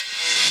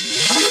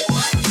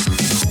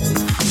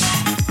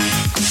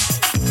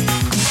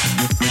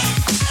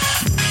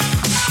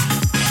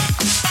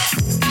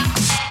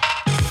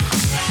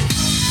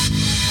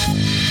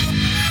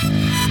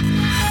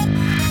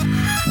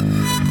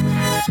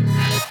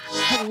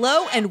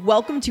Hello and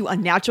welcome to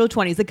Unnatural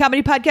 20s, the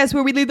comedy podcast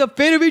where we lead the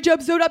fate of each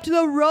episode up to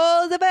the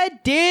rolls of a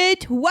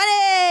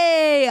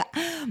D20.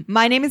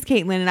 My name is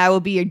Caitlin and I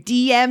will be your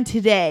DM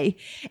today.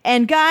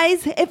 And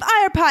guys, if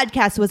our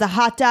podcast was a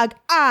hot dog,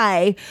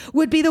 I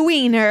would be the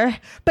wiener.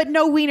 But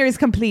no wiener is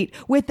complete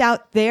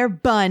without their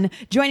bun.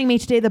 Joining me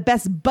today, the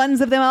best buns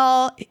of them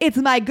all, it's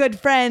my good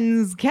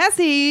friends,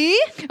 Cassie.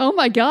 Oh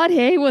my God,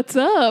 hey, what's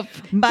up?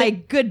 My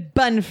good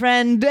bun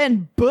friend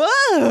and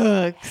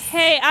Books.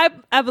 Hey,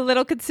 I'm a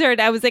little concerned.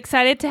 I was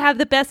excited to have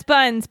the best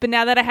buns, but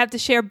now that I have to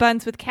share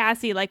buns with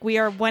Cassie, like we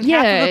are one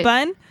half of a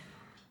bun.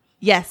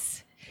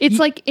 Yes. It's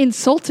like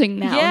insulting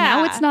now. Yeah.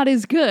 Now it's not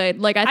as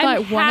good. Like I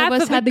thought one half of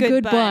us of a had the good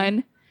good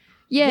bun.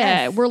 Yeah,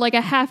 Yes. we're like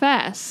a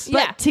half-ass.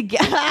 But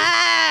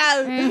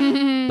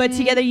but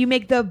together you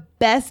make the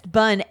best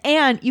bun,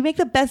 and you make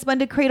the best bun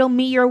to cradle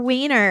me, your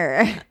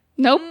wiener.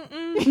 Nope.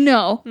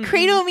 No.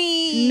 Cradle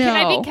me. No. Can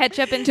I be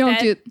ketchup instead? Don't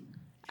do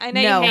I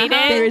know No, you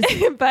hate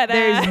it, but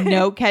There's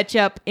no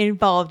ketchup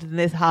involved in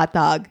this hot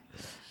dog.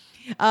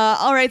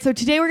 All right, so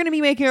today we're going to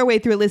be making our way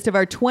through a list of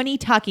our 20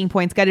 talking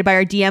points guided by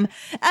our DM.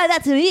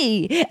 That's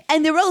me.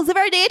 And the rolls of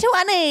our day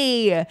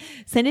 20.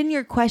 Send in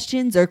your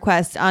questions or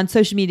requests on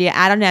social media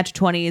at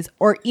Unnatural20s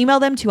or email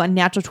them to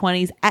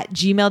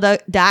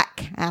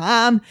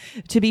unnatural20s@gmail.com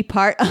to be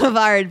part of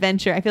our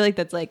adventure. I feel like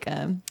that's like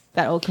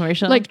that old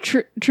commercial. like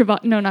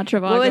no, not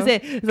Trivago. What was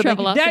it? It was like,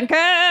 Travelocity.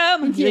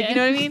 .com. Like, Yeah. you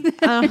know what I mean?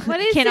 What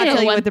is Cannot it?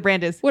 tell you what the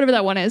brand is. Whatever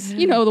that one is.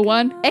 You know the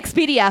one.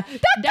 Expedia.com.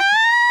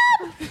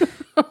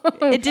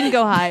 It didn't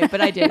go high, but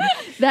I did.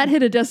 That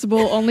hit a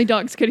decibel only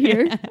dogs could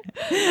hear.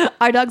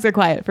 Our dogs are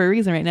quiet for a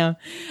reason right now.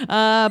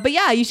 But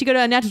yeah, you should go to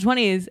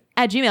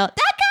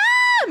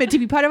unnatural20s@gmail.com to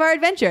be part of our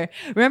adventure.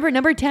 Remember,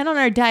 number 10 on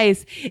our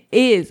dice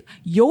is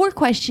your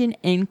question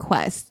and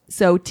quest.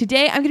 So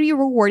today I'm going to be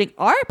rewarding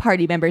our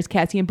party members,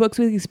 Cassie and Books,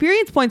 with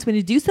experience points when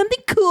to do something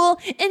cool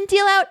and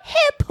deal out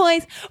hit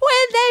points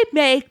when they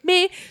make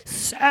me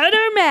sad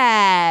or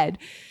mad.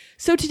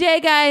 So today,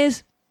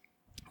 guys,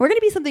 we're going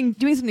to be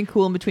doing something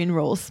cool in between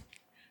rolls.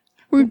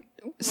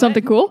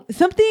 Something cool.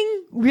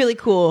 Something really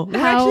cool. We're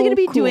How actually going to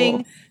be cool?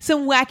 doing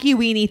some wacky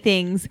weenie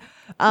things.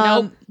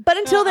 Nope. But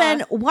until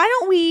then, why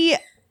don't we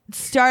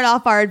start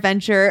off our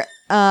adventure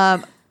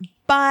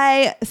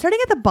by starting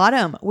at the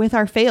bottom with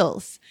our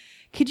fails.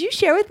 Could you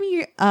share with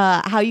me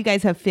how you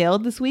guys have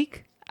failed this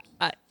week?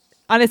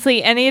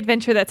 Honestly, any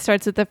adventure that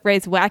starts with the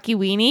phrase wacky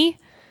weenie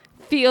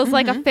feels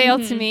like a fail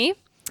to me.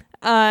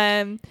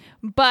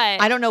 But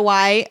I don't know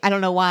why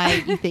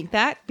you think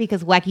that,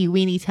 because wacky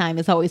weenie time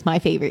is always my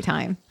favorite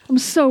time. I'm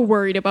so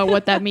worried about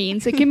what that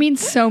means. It can mean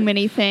so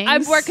many things.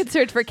 I'm more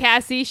concerned for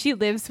Cassie. She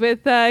lives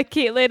with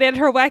Caitlin and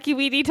her wacky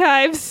weenie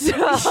times. So.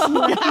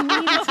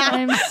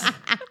 Times.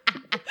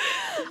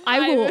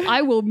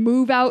 I will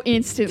move out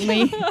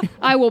instantly.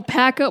 I will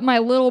pack up my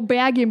little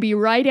bag and be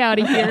right out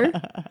of here.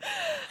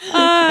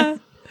 All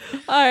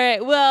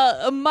right.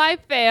 Well, my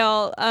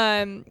fail,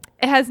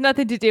 it has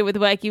nothing to do with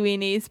wacky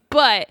weenies,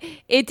 but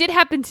it did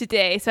happen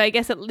today. So I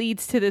guess it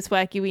leads to this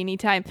wacky weenie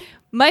time.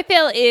 My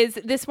fail is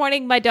this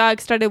morning, my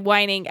dog started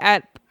whining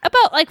at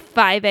about like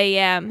 5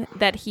 a.m.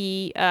 that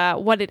he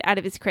wanted out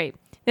of his crate.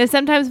 Now,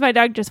 sometimes my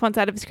dog just wants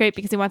out of his crate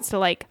because he wants to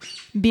like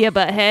be a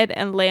butthead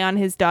and lay on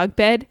his dog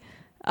bed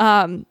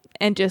and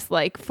just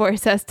like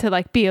force us to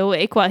like be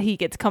awake while he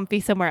gets comfy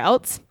somewhere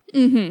else.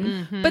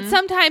 But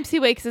sometimes he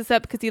wakes us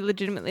up because he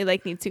legitimately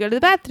like needs to go to the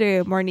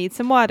bathroom or needs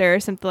some water or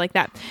something like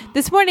that.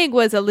 This morning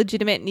was a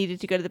legitimate needed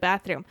to go to the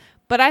bathroom,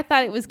 but I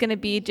thought it was going to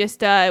be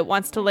just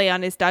wants to lay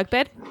on his dog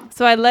bed.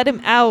 So I let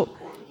him out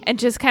and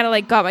just kind of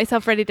like got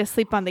myself ready to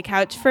sleep on the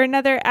couch for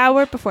another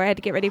hour before I had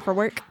to get ready for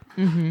work.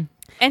 And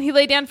he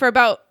lay down for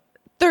about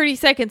 30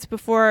 seconds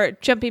before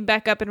jumping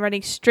back up and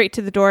running straight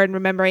to the door and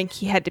remembering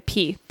he had to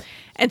pee.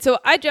 And so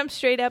I jumped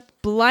straight up,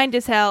 blind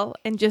as hell,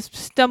 and just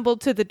stumbled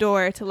to the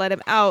door to let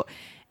him out.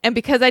 And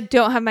because I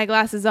don't have my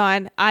glasses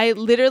on, I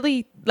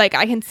literally, like,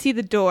 I can see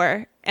the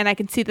door and I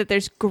can see that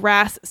there's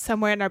grass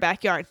somewhere in our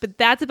backyard. But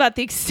that's about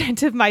the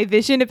extent of my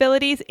vision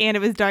abilities, and it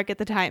was dark at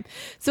the time.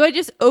 So I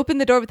just opened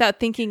the door without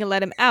thinking and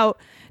let him out,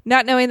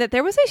 not knowing that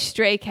there was a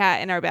stray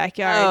cat in our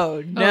backyard.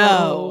 Oh,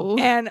 no.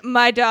 And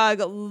my dog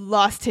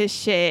lost his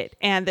shit,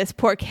 and this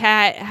poor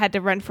cat had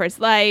to run for his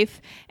life,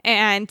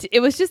 and it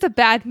was just a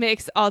bad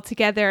mix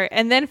altogether.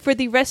 And then for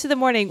the rest of the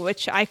morning,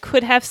 which I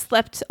could have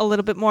slept a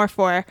little bit more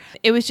for,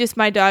 it was just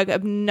my dog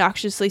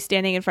obnoxiously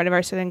standing in front of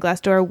our southern glass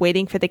door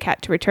waiting for the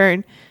cat to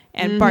return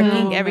and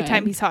barking every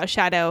time he saw a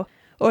shadow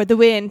or the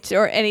wind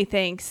or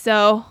anything.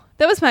 So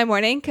that was my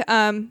morning.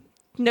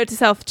 Note to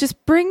self,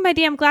 just bring my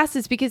damn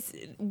glasses, because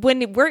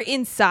when we're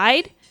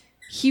inside,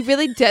 he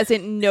really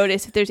doesn't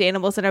notice if there's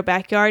animals in our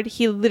backyard.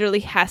 He literally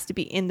has to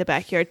be in the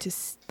backyard to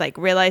like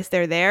realize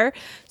they're there.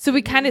 So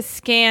we kind of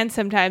scan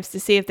sometimes to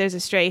see if there's a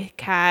stray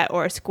cat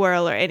or a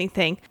squirrel or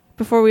anything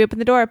before we open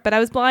the door. But I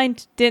was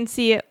blind, didn't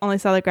see it, only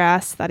saw the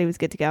grass, thought he was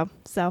good to go.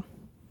 So,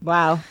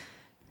 Wow.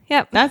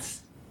 yeah.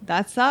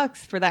 That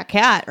sucks for that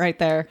cat right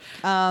there.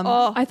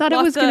 I thought it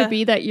was going to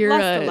be that you're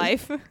lost a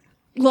life.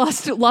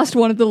 Lost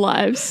one of the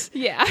lives.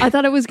 Yeah. I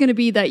thought it was going to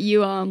be that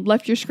you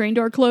left your screen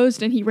door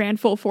closed and he ran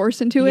full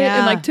force into it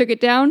and like took it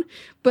down.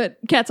 But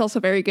Cat's also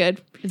very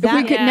good. If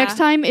we could next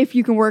time, if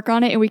you can work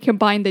on it and we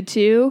combine the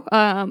two,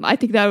 I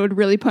think that would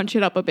really punch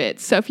it up a bit.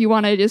 So if you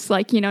want to just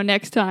like,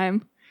 next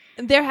time.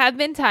 There have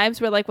been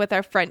times where, like, with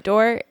our front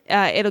door,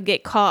 it'll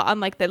get caught on,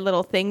 like, the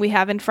little thing we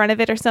have in front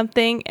of it or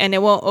something, and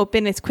it won't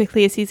open as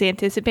quickly as he's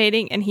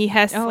anticipating, and he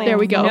has slammed there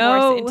we go.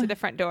 force into the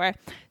front door.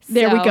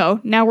 There we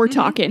go. Now we're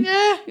talking.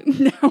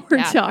 Now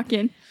we're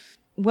talking.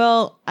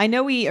 Well, I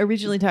know we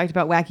originally talked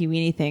about wacky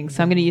weenie things,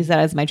 so I'm going to use that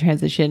as my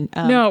transition.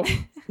 No.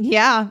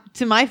 Yeah,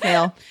 to my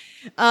fail.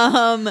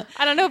 I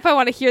don't know if I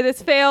want to hear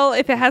this fail.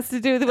 If it has to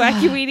do with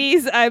wacky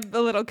weenies, I'm a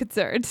little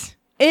concerned.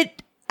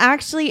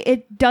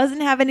 It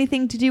doesn't have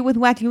anything to do with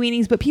wacky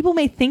weenies, but people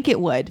may think it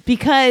would,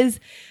 because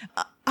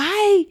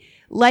I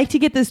like to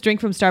get this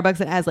drink from Starbucks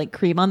that has like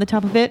cream on the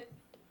top of it.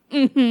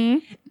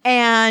 Mm-hmm.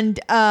 And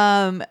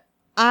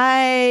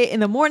I in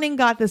the morning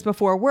got this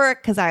before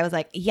work because I was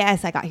like,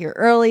 yes, I got here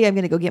early. I'm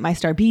gonna go get my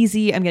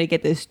Starbeezy. I'm gonna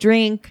get this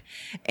drink.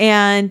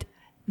 And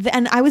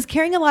then I was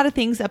carrying a lot of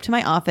things up to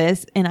my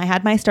office, and I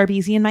had my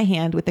Starbeezy in my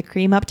hand with the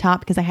cream up top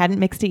because I hadn't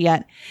mixed it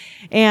yet.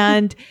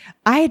 And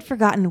I had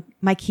forgotten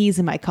my keys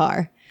in my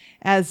car,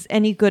 as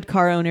any good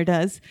car owner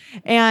does.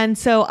 And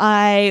so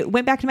I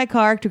went back to my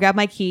car to grab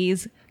my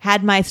keys,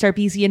 had my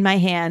Starbeezy in my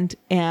hand,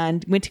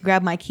 and went to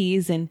grab my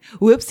keys, and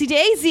whoopsie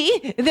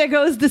daisy, there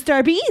goes the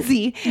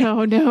Starbeezy.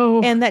 Oh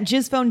no. And that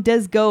jizz phone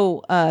does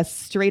go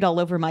straight all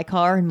over my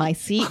car and my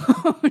seat,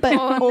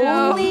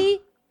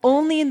 but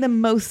only in the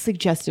most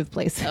suggestive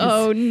places.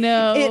 Oh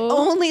no. It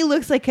only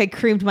looks like I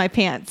creamed my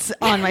pants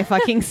on my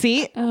fucking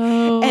seat.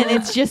 Oh. And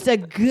it's just a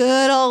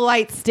good old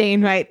white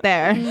stain right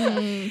there.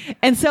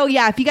 And so,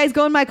 yeah, if you guys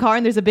go in my car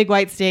and there's a big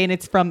white stain,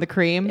 it's from the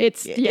cream.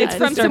 It's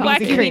From some Starbeezy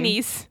wacky cream.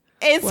 weenies.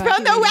 It's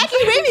from the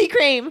wacky weenie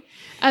cream.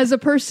 As a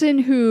person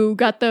who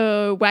got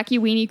the wacky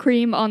weenie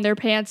cream on their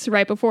pants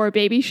right before a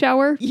baby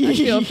shower, I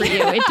feel for you.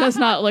 It does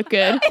not look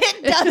good.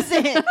 It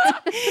doesn't.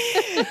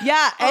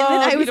 Yeah. And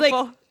then I was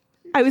beautiful.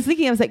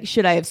 like,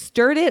 should I have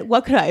stirred it?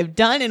 What could I have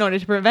done in order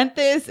to prevent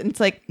this? And it's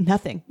like,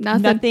 nothing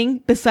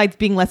besides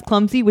being less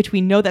clumsy, which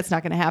we know that's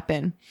not going to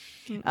happen.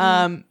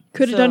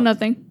 Could have done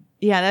nothing.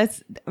 Yeah.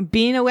 That's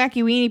being a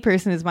wacky weenie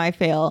person is my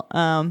fail.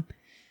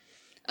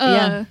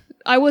 Yeah.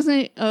 I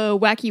wasn't a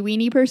wacky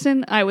weenie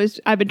person.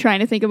 I've been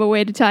trying to think of a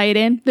way to tie it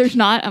in. There's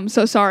not. I'm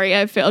so sorry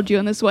I failed you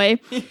in this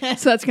way.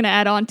 So that's going to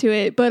add on to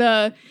it.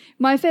 But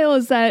my fail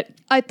is that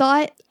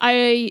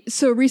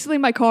so recently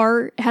my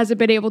car hasn't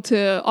been able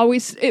to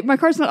my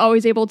car's not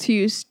always able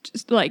to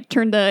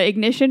turn the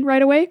ignition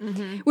right away,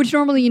 which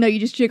normally, you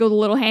just jiggle the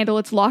little handle.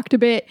 It's locked a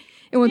bit.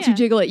 And once you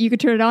jiggle it, you can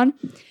turn it on.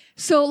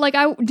 So,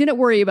 I didn't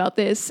worry about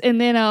this.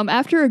 And then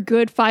after a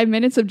good 5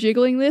 minutes of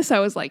jiggling this, I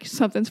was like,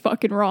 something's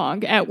fucking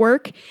wrong at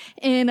work.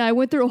 And I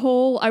went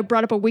through I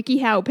brought up a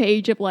WikiHow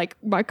page of,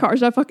 my car's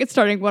not fucking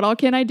starting. What all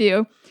can I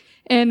do?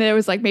 And there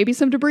was, maybe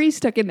some debris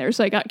stuck in there.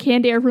 So I got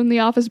canned air from the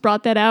office,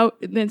 brought that out,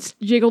 and then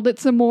jiggled it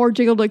some more,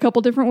 jiggled it a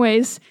couple different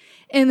ways.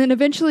 And then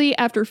eventually,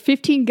 after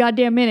 15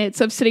 goddamn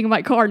minutes of sitting in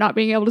my car, not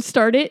being able to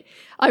start it,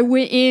 I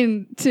went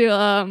in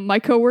to my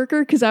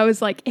coworker because I was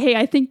like, hey,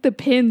 I think the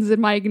pins in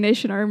my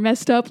ignition are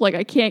messed up.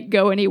 I can't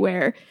go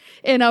anywhere.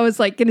 And I was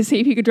going to see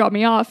if he could drop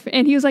me off.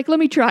 And he was like, let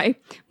me try.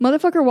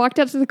 Motherfucker walked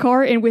out to the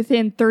car and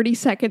within 30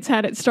 seconds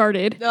had it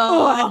started.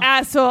 Oh,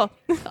 asshole.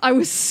 I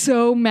was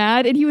so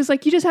mad. And he was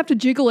like, you just have to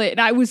jiggle it. And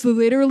I was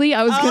going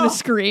to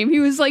scream. He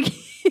was like,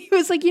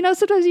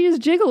 sometimes you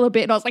just jiggle a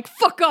bit. And I was like,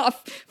 fuck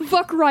off.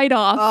 Fuck right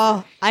off.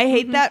 Oh, I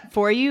hate that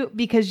for you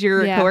because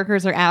your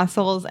coworkers are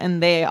assholes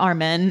and they are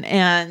men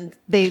and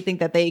they think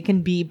that they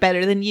can be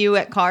better than you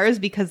at cars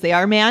because they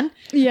are man.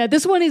 Yeah,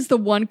 this one is the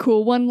one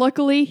cool one,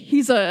 luckily.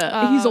 He's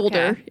older.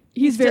 Okay.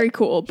 He's very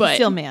cool, but he's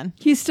still man.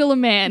 He's still a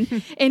man.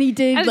 And he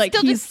did And it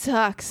still just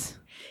sucks.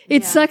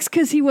 It sucks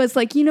because he was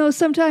like,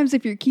 sometimes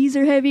if your keys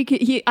are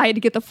heavy, I had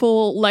to get the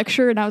full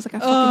lecture, and I was like,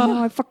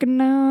 I fucking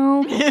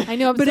know. I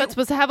know I'm not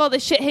supposed to have all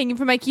this shit hanging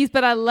from my keys,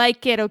 but I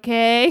like it,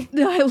 okay?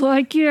 I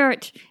like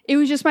it. It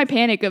was just my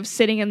panic of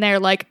sitting in there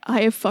like,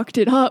 I have fucked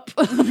it up.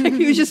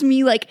 It was just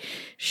me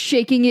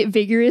shaking it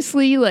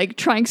vigorously,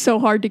 trying so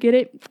hard to get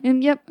it.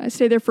 And yep, I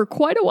stayed there for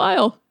quite a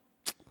while.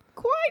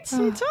 Quite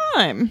some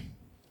time.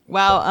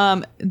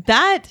 Wow,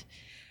 that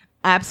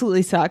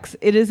absolutely sucks.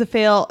 It is a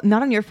fail,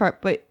 not on your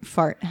fart, but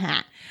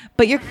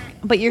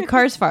your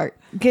car's fart.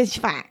 Cause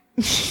fart.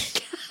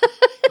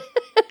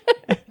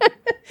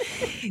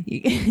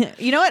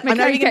 You know what? I'm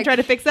not even gonna try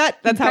to fix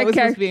that. That's how it was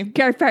supposed to be.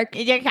 Car park.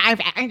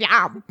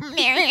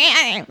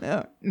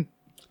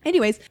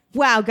 Anyways,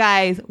 wow,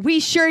 guys, we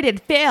sure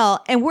did fail,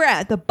 and we're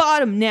at the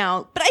bottom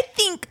now. But I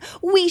think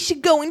we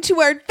should go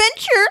into our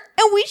adventure,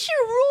 and we should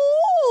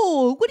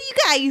roll. What do you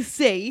guys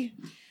say?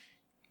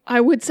 I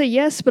would say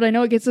yes, but I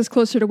know it gets us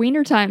closer to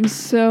wiener times,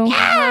 so...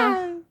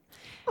 Yeah.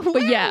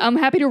 But yeah, I'm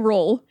happy to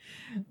roll.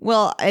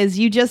 Well, as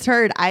you just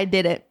heard, I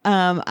did it.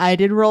 I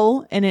did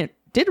roll, and it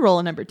did roll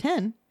a number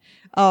 10,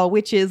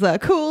 which is a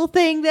cool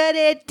thing that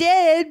it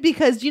did,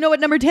 because do you know what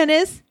number 10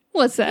 is?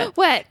 What's that?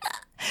 What?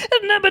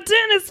 Number 10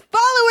 is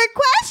follower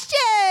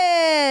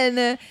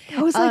question.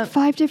 That was like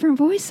 5 different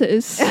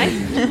voices.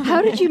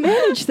 How did you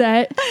manage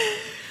that?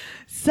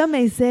 Some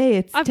may say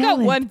it's I've talent.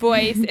 got one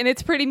voice, and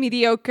it's pretty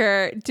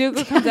mediocre.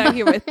 Dougal comes out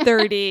here with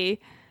 30.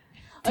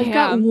 I've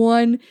got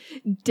one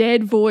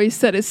dead voice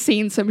that has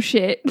seen some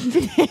shit.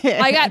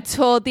 I got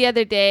told the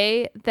other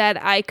day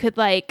that I could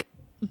like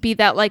be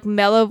that like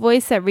mellow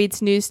voice that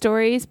reads news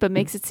stories but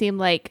makes it seem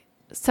like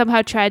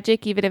somehow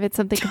tragic even if it's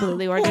something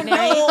completely ordinary.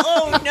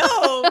 Oh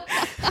no.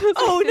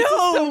 Oh This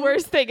is the no.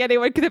 worst thing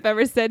anyone could have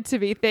ever said to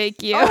me.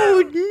 Thank you.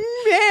 Oh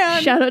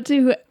man. Shout out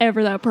to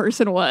whoever that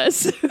person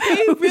was. Who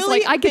was really-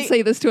 like, I could they-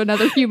 say this to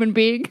another human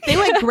being. They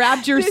like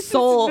grabbed your This is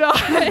soul. not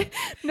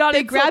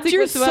They grabbed insulting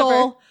your whatsoever.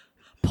 soul,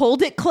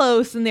 pulled it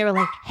close, and they were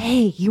like,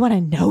 "Hey, you want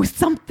to know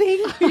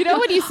something?" You know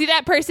when you see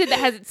that person that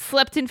hasn't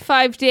slept in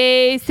 5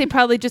 days, they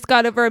probably just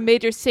got over a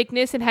major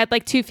sickness and had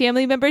like 2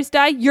 family members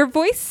die. Your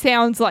voice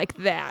sounds like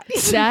that.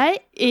 That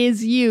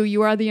is you.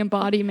 You are the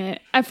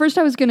embodiment. At first,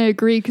 I was going to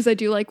agree because I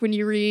do like when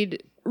you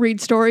read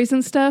stories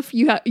and stuff.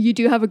 You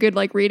do have a good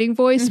like reading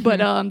voice,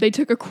 but they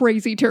took a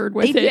crazy turn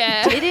with it.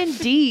 Yeah. Did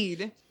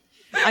indeed.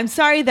 I'm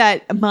sorry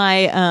that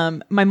my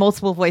my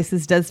multiple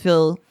voices does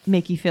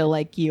make you feel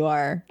like you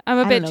are. I'm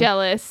a I bit don't know.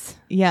 jealous.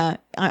 Yeah,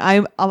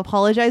 I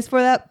apologize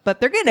for that, but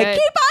they're gonna Good.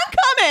 keep on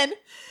coming.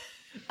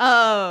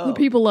 Oh,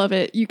 People love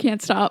it. You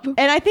can't stop. and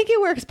I think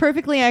it works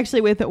perfectly actually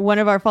with one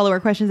of our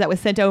follower questions that was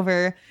sent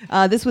over.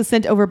 This was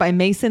sent over by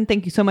Mason.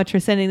 Thank you so much for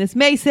sending this,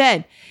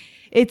 Mason.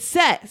 It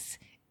says,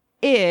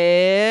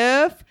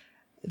 if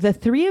the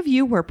 3 of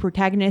you were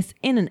protagonists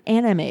in an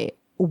anime,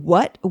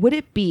 what would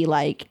it be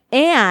like?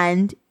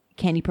 And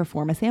can you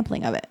perform a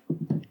sampling of it?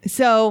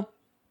 So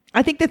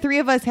I think the 3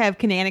 of us have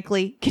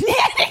canonically,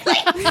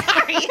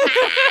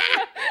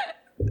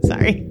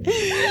 sorry.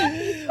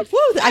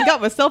 Woo, I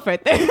got myself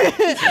right there.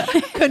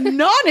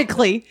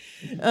 Canonically.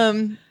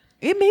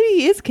 It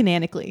maybe is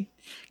canonically.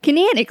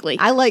 Canonically.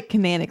 I like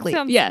canonically.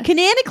 Sounds- Yeah.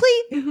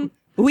 Canonically,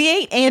 we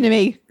ain't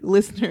anime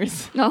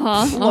listeners.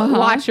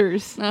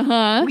 Watchers.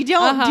 We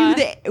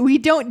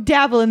don't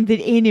dabble in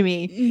the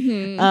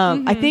anime.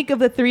 I think of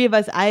the 3 of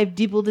us, I've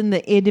dabbled in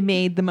the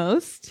anime the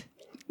most.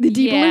 The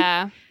deep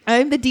Yeah.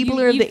 I'm the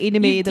deebler of the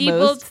anime you've the deebled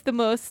most. the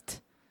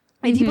most.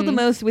 I dabbled the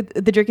most with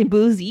the Drink and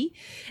Boozy.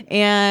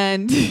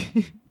 And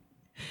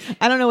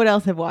I don't know what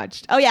else I've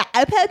watched. Oh yeah,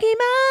 a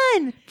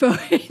Pokemon!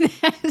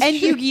 And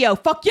Yu-Gi-Oh!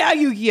 Fuck yeah,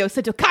 Yu-Gi-Oh!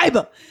 Seto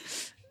Kaiba!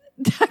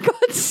 That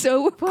got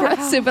so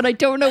aggressive, and I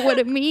don't know what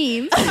it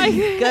means.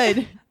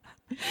 Good.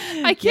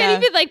 I can't Yeah.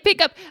 even like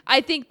pick up.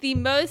 I think the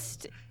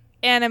most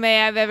anime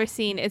I've ever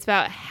seen is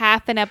about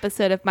half an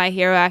episode of My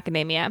Hero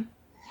Academia.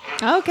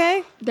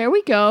 Okay. There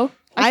we go.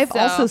 I've So-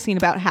 also seen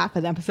about half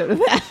an episode of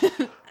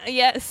that.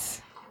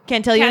 Yes.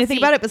 Can't tell you anything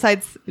Cassie. about it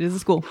besides it is a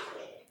school.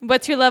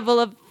 What's your level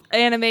of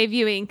anime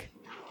viewing?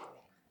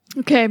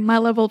 Okay, my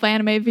level of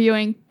anime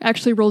viewing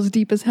actually rolls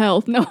deep as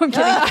hell. No, I'm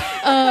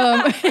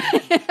kidding.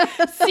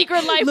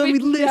 Secret life Let me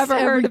we've list never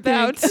heard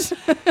everything.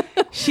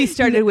 about. She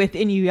started with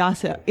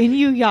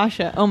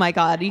Inuyasha. Oh my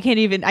god, I can't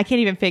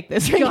even fake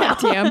this right now.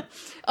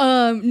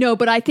 Goddamn. No,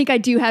 but I think I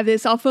do have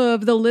this off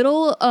of the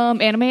little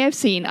anime I've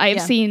seen. I have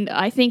Yeah. seen,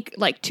 I think,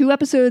 like 2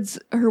 episodes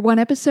or 1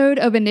 episode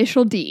of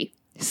Initial D.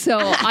 So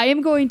I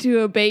am going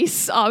to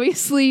base,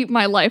 obviously,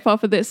 my life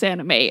off of this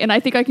anime, and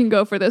I think I can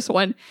go for this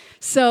one.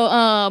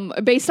 So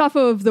based off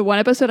of the 1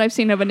 episode I've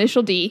seen of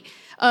Initial D,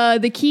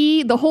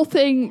 the whole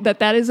thing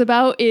that is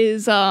about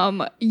is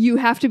you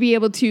have to be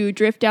able to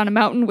drift down a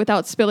mountain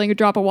without spilling a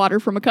drop of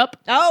water from a cup.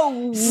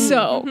 Oh,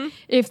 So,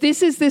 if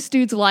this is this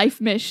dude's life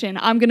mission,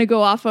 I'm going to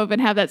go off of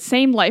and have that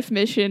same life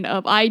mission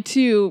of I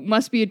too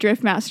must be a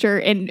drift master.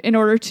 And in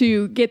order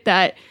to get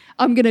that,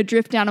 I'm going to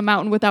drift down a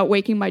mountain without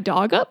waking my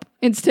dog up.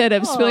 Instead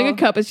of spilling a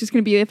cup, it's just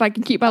going to be if I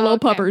can keep my little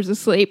okay. puppers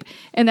asleep.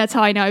 And that's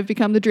how I know I've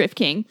become the Drift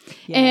King.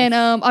 And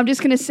I'm just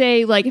going to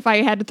say, like, if I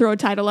had to throw a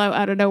title out,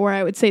 I don't know where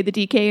I would say the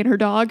DK and her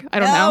dog. I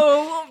don't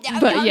know.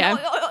 But yeah.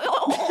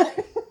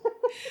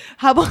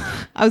 How about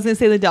I was gonna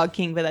say the Dog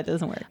King, but that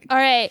doesn't work. All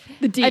right.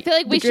 I feel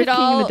like we the should Drift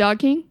King all. and the Dog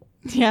King?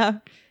 Yeah.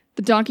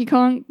 The Donkey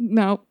Kong?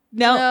 No.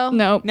 No.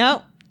 No.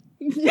 No.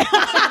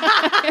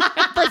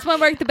 First one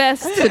worked the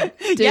best.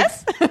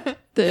 Yes.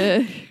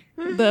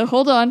 The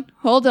hold on.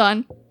 Nope.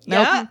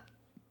 Yeah.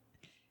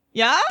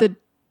 Yeah. The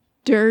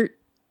Dirt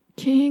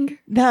King.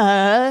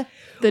 The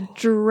The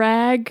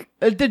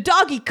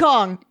Doggy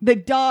Kong. The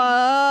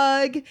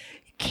dog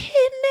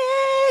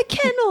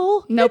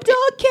kennel. Nope. The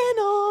dog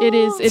kennel.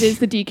 It is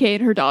the DK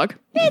and her dog.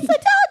 It's a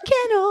dog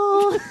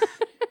kennel.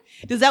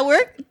 Does that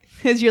work?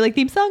 Is your like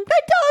theme song?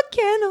 The dog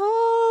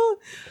kennel.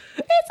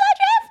 It's a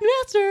draft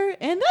master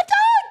and the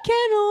dog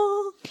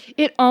kennel.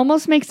 It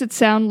almost makes it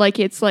sound like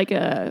it's like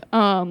a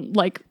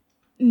like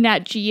Nat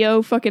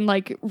Geo fucking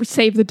like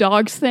save the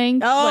dogs thing.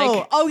 You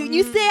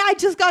say I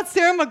just got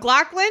Sarah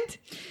McLachlan?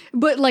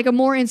 But like a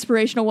more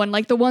inspirational one,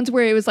 like the ones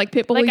where it was like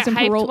Pitbullies Like a and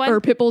hyped one?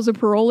 Pitbulls and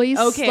Parolees.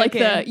 Okay. Like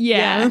okay. the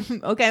yeah.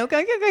 Okay.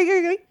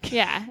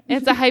 Yeah,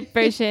 it's a hype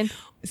version.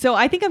 So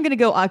I think I'm going to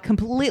go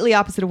completely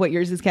opposite of what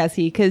yours is,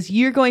 Cassie, because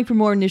you're going for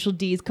more initial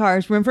D's,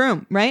 cars, vroom,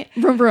 vroom, right?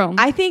 Vroom vroom.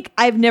 I think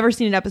I've never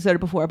seen an episode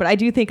before, but I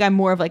do think I'm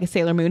more of like a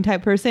Sailor Moon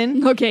type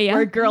person. Okay, yeah.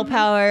 Or girl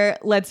power,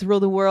 let's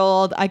rule the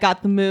world. I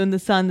got the moon, the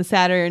sun, the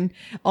Saturn,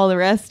 all the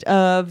rest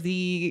of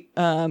the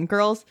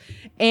girls.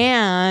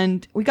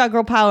 And we got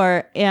girl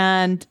power,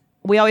 and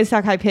we always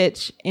talk high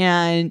pitch,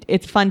 and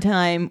it's fun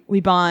time.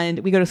 We bond,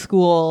 we go to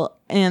school,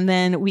 and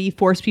then we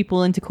force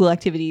people into cool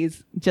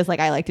activities, just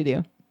like I like to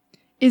do.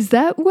 Is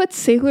that what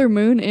Sailor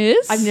Moon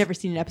is? I've never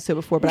seen an episode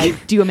before, but I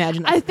do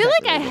imagine that's I feel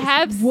like I exactly what it is.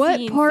 have What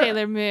seen part-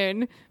 Sailor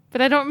Moon,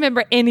 but I don't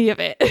remember any of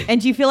it.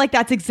 And do you feel like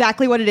that's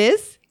exactly what it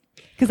is?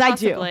 Because I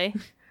do. Possibly.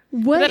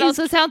 What That is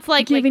also sounds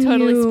like giving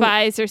Totally you-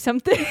 Spies or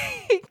something.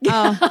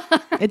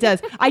 It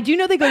does. I do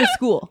know they go to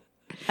school.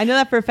 I know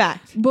that for a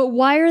fact. But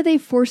why are they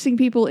forcing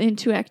people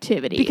into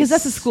activities? Because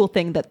that's a school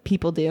thing that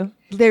people do.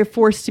 They're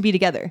forced to be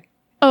together.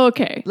 Oh,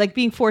 okay. Like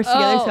being forced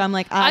together. So I'm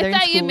like, I they're in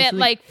thought you school, meant so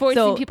like forcing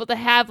so- people to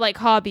have like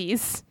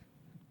hobbies.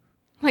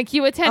 Like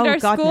you attend Oh, our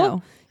God, school,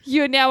 no.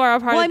 you now are a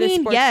part Well, I of this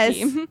mean, sports yes.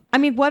 team. I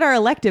mean, what are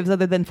electives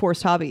other than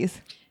forced hobbies?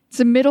 It's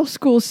a middle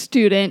school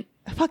student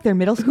Fuck, they're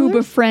middle who schoolers?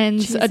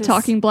 befriends a Jesus.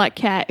 talking black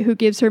cat who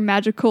gives her a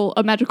magical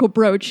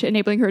brooch,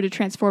 enabling her to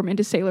transform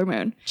into Sailor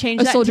Moon,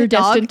 Change a that soldier into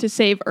dog? destined to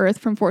save Earth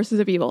from forces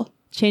of evil.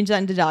 Change that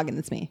into dog, and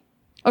it's me.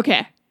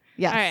 Okay.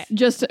 Yes. All right.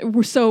 Just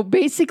so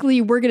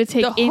basically, we're gonna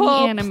take The any whole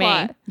anime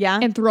plot. Yeah.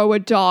 and throw a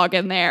dog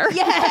in there.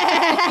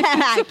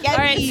 Yeah. All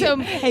right, so-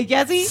 hey,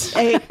 Cassie.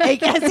 Hey,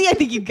 Cassie, I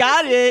think you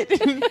got it.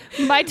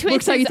 My twist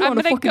Looks like you is I'm throwing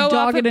a gonna fucking go off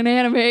dog of, in an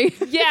anime.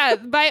 yeah,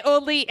 my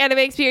only anime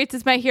experience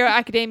is My Hero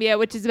Academia,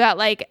 which is about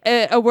like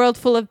a world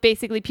full of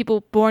basically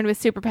people born with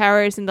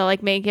superpowers, and the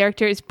like main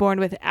character is born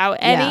without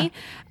any.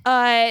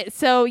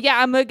 So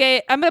yeah, I'm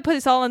gonna put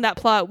us all in that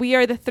plot. We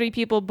are the three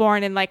people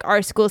born in like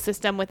our school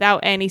system without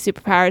any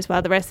superpowers,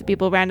 while the rest of the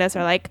people around us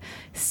are like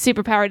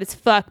superpowered as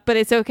fuck. But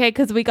it's okay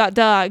because we got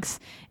dogs,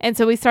 and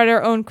so we start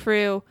our own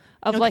crew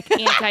of like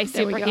anti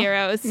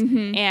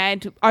superheroes,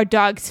 and our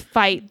dogs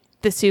fight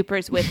the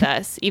supers with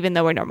us, even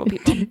though we're normal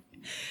people.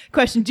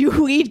 Question: do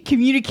we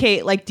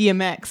communicate like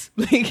DMX?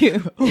 Like,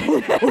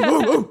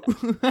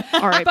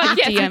 All right, Fuck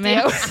yes, we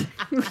DMX.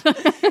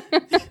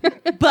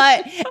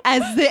 but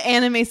as the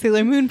anime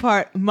Sailor Moon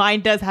part,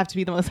 mine does have to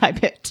be the most high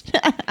pitched.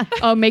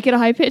 Oh, make it a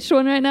high pitched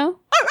one right now.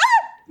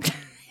 Perfect.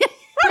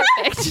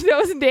 That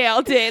was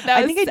nailed it. That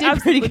I was think I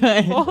did pretty good.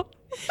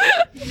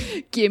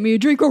 absolutely Give me a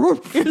drink.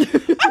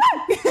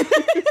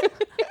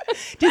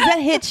 Does that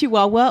hit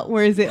Chihuahua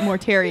or is it more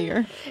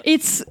terrier?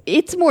 It's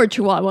more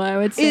Chihuahua, I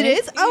would say. It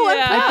is. Oh,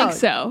 Yeah. I'm proud. I think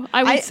so.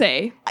 I would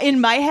say. In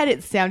my head,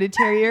 it sounded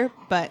terrier,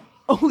 but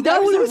That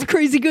was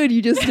crazy good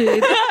you just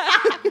did.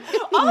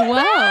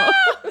 Wow.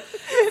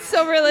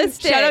 so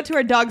realistic. Shout out to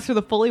our dogs for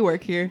the Foley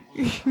work here.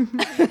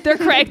 They're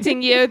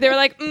correcting you. They were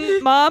like,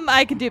 Mom,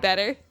 I can do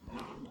better.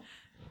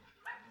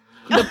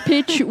 The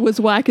pitch was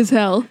whack as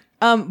hell.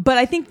 But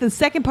I think the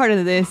second part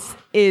of this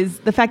is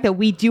the fact that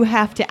we do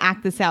have to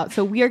act this out.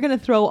 So we are going to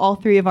throw all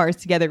three of ours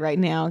together right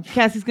now.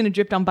 Cassie's going to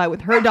drip down by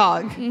with her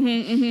dog And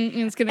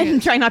it's gonna.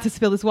 and try not to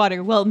spill this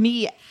water. Well,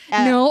 me.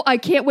 No, I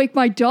can't wake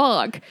my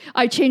dog.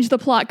 I changed the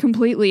plot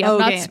completely. I'm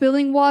Okay. not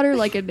spilling water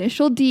like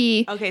initial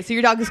D. Okay, so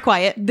your dog is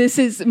quiet.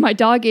 My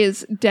dog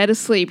is dead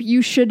asleep.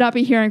 You should not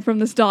be hearing from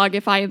this dog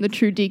if I am the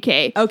true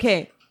DK.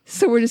 Okay.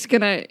 So we're just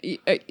gonna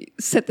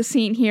set the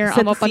scene here. Set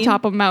I'm the up on scene?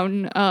 top of a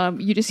mountain.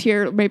 You just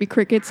hear maybe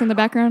crickets in the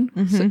background.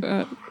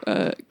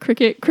 So,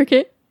 cricket.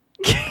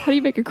 How do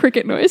you make a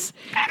cricket noise?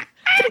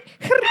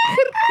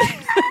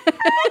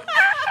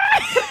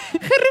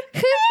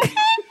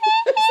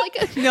 It's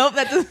like Nope,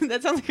 that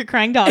sounds like a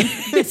crying dog.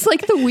 it's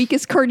like the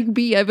weakest Cardi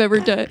B I've ever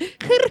done.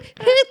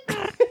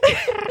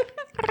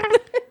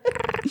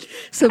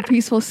 So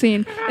peaceful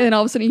scene, and then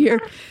all of a sudden you hear.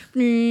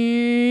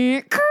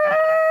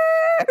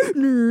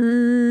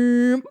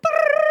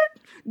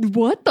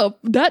 What the?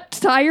 That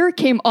tire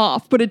came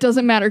off, but it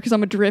doesn't matter because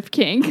I'm a drift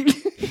king.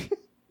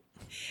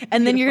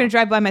 And then you're going to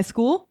drive by my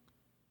school?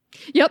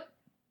 Yep.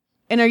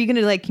 And are you going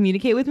to like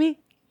communicate with me?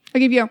 I'll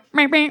give you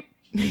a.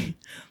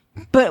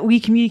 But we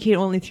communicate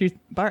only through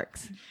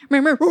barks.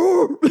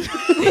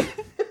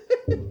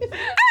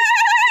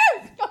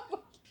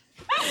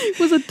 It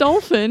was a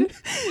dolphin.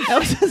 That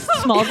was a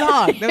small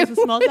dog. That was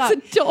a small dog.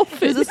 It's a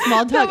dolphin. It was a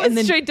small dog. That was and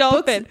then straight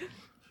dolphin.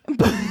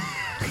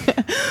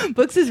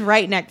 Books is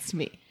right next to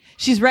me.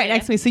 She's right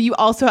next to me. So you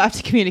also have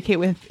to communicate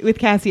with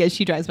Cassie as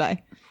she drives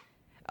by.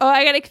 Oh,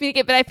 I gotta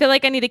communicate, but I feel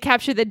like I need to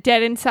capture the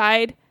dead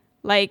inside,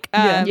 like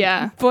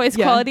Yeah. voice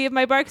Yeah. quality of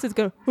my barks. It's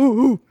go.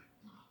 Ooh.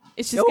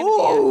 It's just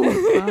gonna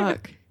be.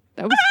 Fuck.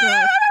 That was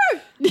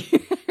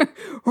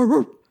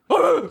good.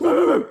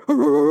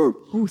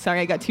 Ooh,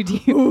 sorry, I got too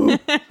deep.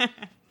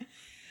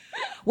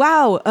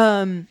 Wow.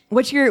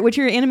 What's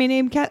your anime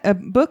name?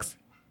 Books?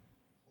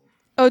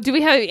 Oh, do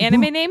we have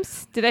anime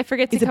names? Did I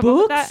forget to Is it come up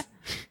with Books? that?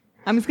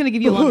 I'm just gonna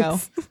give you a logo.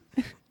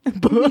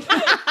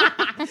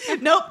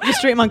 Nope, just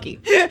straight monkey.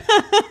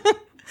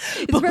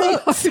 It's very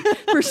hard.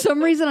 For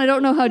some reason, I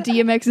don't know how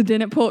DMX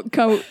didn't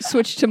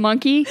switch to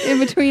Monkey in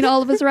between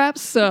all of his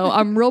raps. So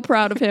I'm real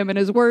proud of him and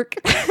his work.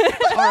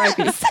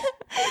 R.I.P. Wow!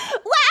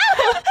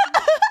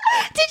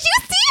 Did you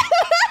see?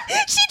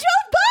 She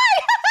drove by.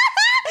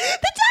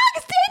 The dog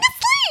is staying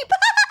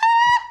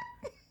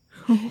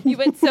asleep. You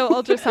went so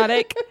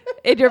ultrasonic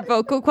in your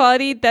vocal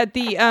quality that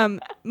the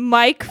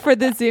mic for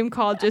the Zoom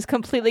call just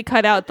completely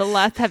cut out the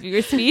last half of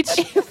your speech.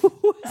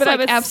 But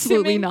I'm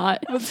absolutely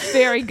not. It was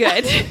very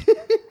good.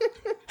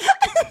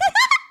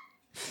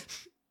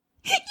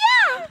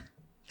 Yeah.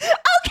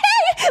 Okay,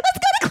 let's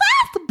go to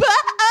class,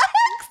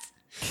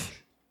 Bugs.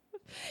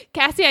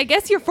 Cassie, I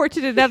guess you're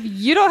fortunate enough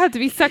you don't have to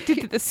be sucked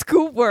into the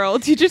school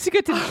world. You just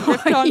get to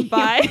drift on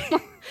by.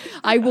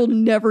 I will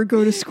never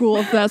go to school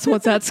if that's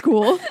what's at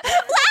school.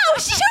 Wow,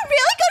 she should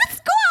really go to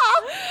school.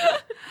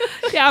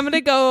 Yeah, I'm going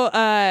to go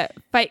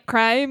fight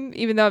crime,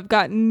 even though I've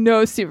got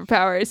no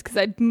superpowers, because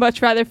I'd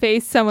much rather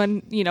face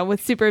someone,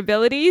 with super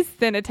abilities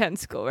than attend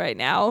school right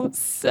now.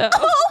 So.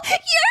 Oh,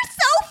 you're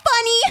so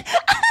funny.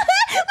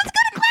 Let's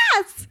go to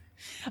class.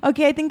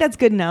 Okay, I think that's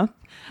good enough.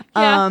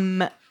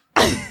 Yeah.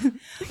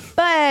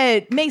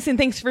 But Mason,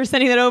 thanks for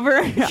sending that over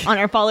on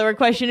our follower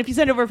question. If you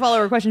send over a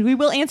follower question, we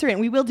will answer it,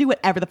 and we will do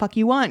whatever the fuck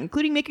you want,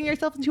 including making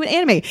yourself into an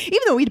anime, even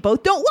though we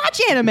both don't watch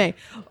anime.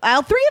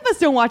 All three of us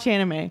don't watch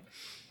anime.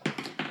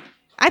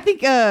 I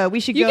think we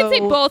should You go. can say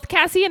both.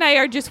 Cassie and I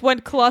are just one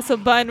colossal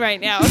bun right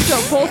now,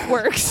 so both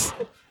works.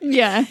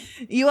 Yeah.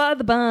 You are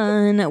the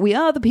bun. We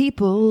are the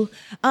people.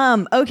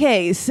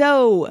 Okay,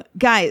 so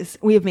guys,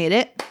 we have made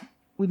it.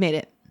 We made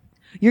it.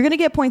 You're going to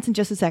get points in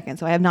just a second,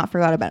 so I have not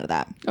forgot about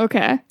that.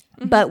 Okay.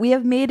 But we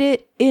have made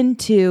it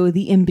into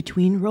the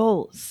in-between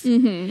roles.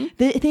 Mm-hmm.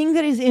 The thing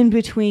that is in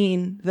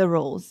between the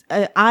roles.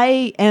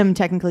 I am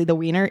technically the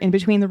wiener in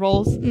between the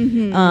roles.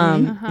 Mm-hmm.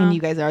 And you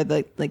guys are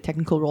the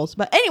technical roles.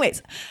 But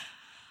anyways,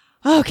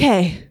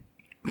 okay.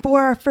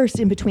 For our first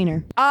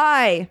in-betweener,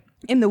 I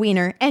am the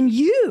wiener, and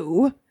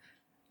you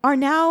are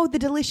now the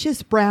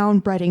delicious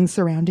brown breading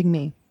surrounding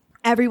me.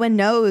 Everyone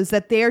knows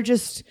that they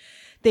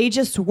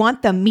just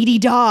want the meaty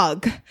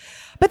dog.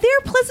 But they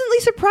are pleasantly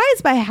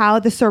surprised by how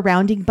the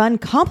surrounding bun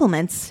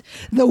complements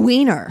the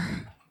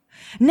wiener.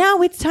 Now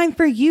it's time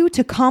for you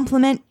to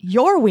compliment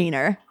your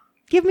wiener.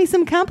 Give me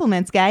some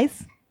compliments,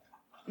 guys.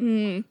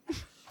 You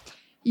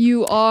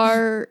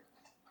are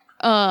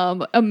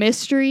a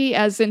mystery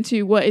as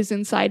into what is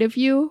inside of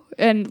you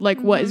and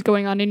what is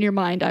going on in your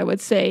mind, I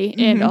would say.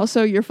 And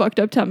also your fucked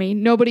up tummy.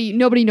 Nobody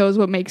knows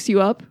what makes you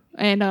up.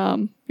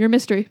 And you're a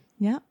mystery.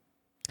 Yeah.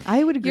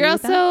 I would agree You're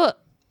with that. also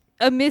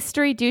a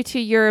mystery due to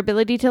your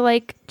ability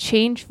to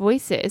change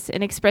voices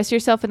and express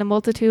yourself in a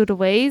multitude of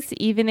ways,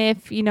 even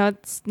if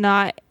it's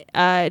not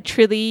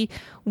truly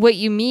what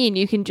you mean.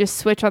 You can just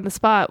switch on the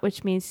spot,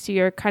 which means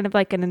you're kind of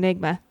like an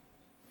enigma.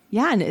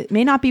 Yeah, and it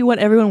may not be what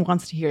everyone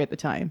wants to hear at the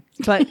time,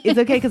 but it's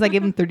okay because I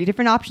give them 30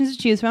 different options to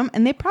choose from,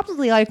 and they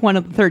probably like one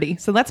of the 30,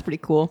 so that's pretty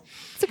cool.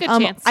 It's a good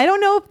chance. I don't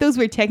know if those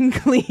were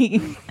technically...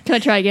 Can I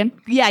try again?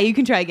 Yeah, you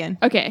can try again.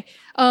 Okay.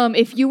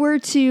 If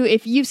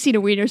you've seen a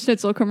Wiener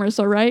Schnitzel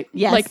commercial, right?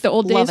 Yes, Like the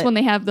old love days it. when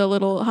they have the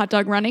little hot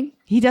dog running.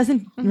 He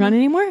doesn't run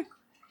anymore?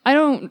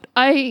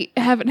 I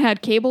haven't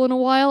had cable in a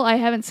while. I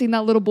haven't seen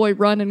that little boy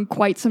run in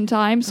quite some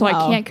time, so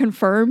Wow. I can't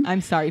confirm.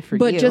 I'm sorry for you.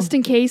 But just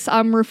in case,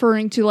 I'm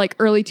referring to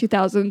early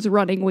 2000s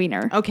running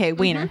wiener. Okay,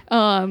 wiener.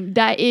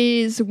 That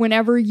is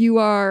whenever you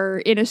are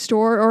in a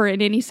store or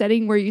in any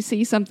setting where you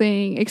see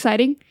something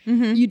exciting,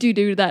 you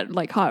do that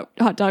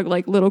hot dog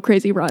little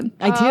crazy run.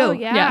 I do. Oh,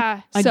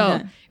 yeah. I do So,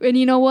 that. and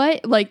you know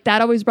what?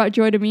 That always brought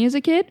joy to me as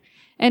a kid.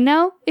 And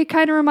now it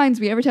kind of reminds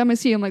me every time I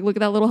see him, look at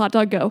that little hot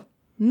dog go.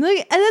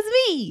 Look, that's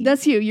me.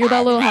 That's you. You're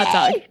that little hot dog.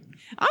 I would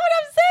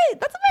have to say,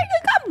 that's a very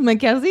good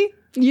compliment, Kelsey.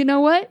 You know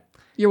what?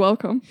 You're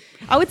welcome.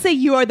 I would say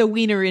you are the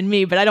wiener in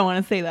me, but I don't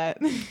want to say that.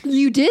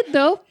 You did,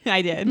 though.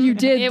 I did. You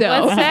did, It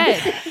though. was said.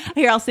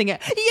 Here, I'll sing it.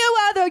 You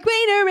are the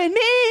wiener in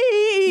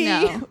me.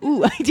 No.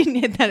 Ooh, I didn't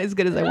hit that as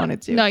good as I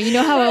wanted to. No, you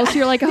know how else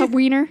you're like a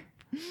wiener?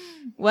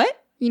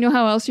 What? You know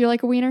how else you're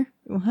like a wiener?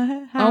 What?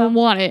 I How? don't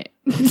want it.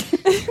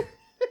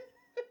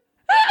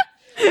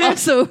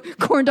 Also,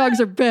 corn dogs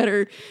are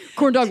better.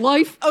 Corn dog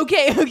life.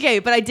 Okay,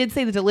 but I did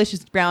say the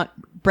delicious brown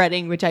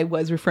breading, which I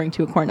was referring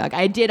to a corn dog.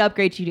 I did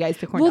upgrade you guys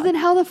to corn Well, dog. then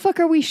how the fuck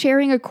are we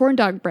sharing a corn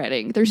dog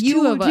breading? There's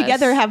two of us.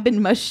 together have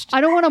been mushed.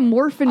 I don't want to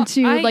morph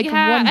into one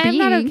I'm being.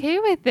 not okay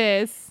with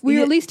this.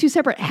 We're at least two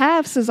separate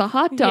halves as a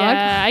hot dog.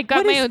 Yeah, I got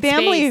What my is own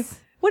family? space.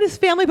 What is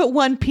family but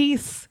one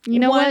piece? You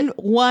know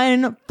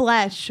one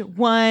flesh,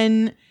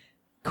 one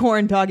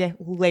corn dog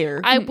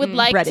layer. I would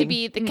like to breading.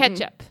 be the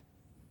ketchup.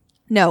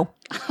 No.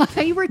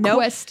 I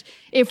request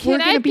if we're Can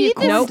going I to be a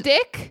be the corn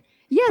stick?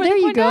 Yeah, for there the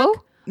you corn go.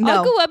 dog? No.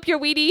 I'll go up your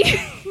weenie.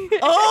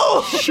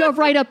 Oh. Shove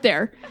right up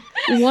there.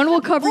 One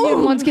will cover you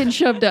and one's getting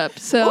shoved up.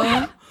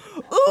 So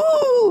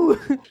Ooh.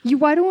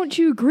 why don't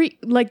you agree?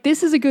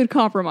 This is a good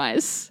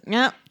compromise.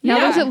 Yeah. Now Yeah.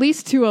 there's at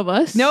least two of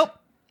us. Nope.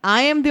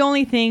 I am the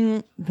only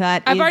thing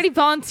that I've is- already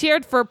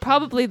volunteered for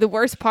probably the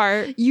worst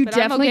part. You but I'm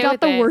definitely okay got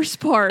with the it. worst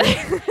part.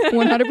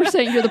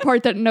 100%. You're the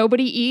part that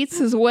nobody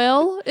eats as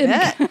well. And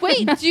Yeah.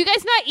 Wait, do you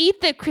guys not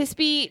eat the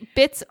crispy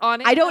bits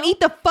on it? I don't though? eat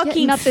the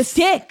fucking not the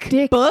stick.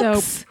 stick,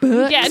 Books. though.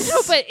 Books. Yeah,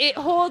 no, but it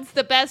holds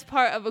the best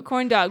part of a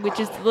corn dog, which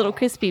is the little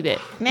crispy bit.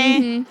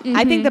 Nah.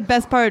 I think the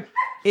best part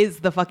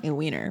is the fucking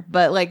wiener,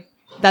 but like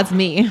that's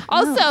me.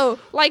 Also,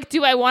 like,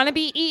 do I want to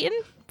be eaten?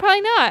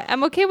 Probably not.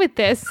 I'm okay with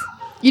this.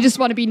 You just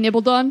want to be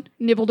nibbled around?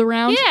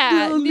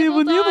 Yeah, Nibble,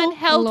 nibbled nibble, on, nibble.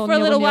 held Little for a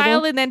little nibble, nibble.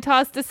 while, and then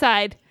tossed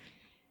aside.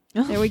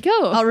 There we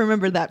go. I'll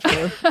remember that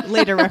for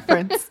later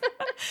reference.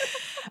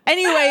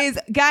 Anyways,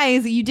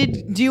 guys, you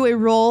did do a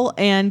roll,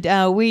 and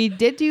we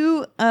did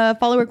do a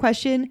follower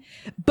question.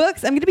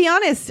 Books, I'm going to be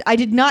honest. I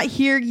did not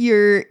hear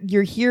your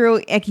Hero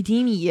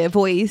Academia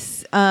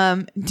voice.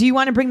 Do you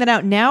want to bring that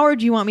out now, or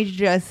do you want me to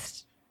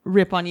just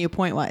rip on you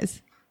point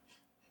wise?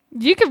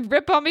 You can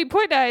rip on me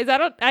point eyes.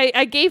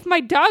 I gave my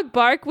dog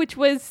bark, which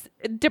was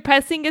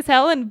depressing as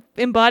hell and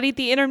embodied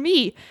the inner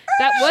me.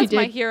 That She was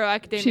my did. Hero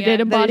Academia. She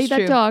did embody is that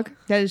true. dog.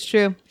 That is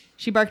true.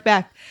 She barked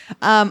back.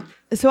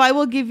 So I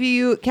will give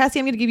you, Cassie,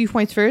 I'm going to give you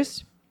points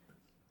first.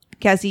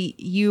 Cassie,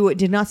 you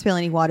did not spill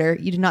any water.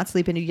 You did not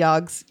sleep any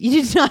dogs.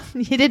 You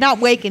did not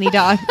wake any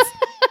dogs.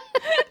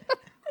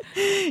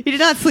 You did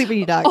not sleep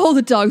any dogs. All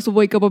the dogs will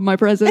wake up with my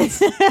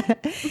presence.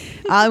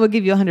 I will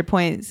give you 100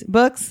 points.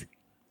 Books,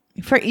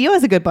 for you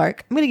as a good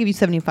bark, I'm going to give you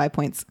 75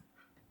 points.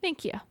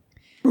 Thank you.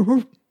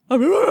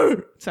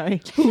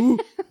 Sorry.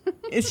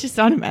 It's just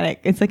automatic.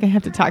 It's like I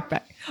have to talk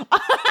back.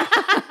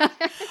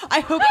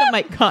 I hope the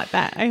mic caught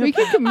that. I hope We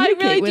can I communicate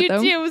really with do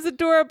them. too. It was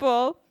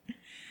adorable.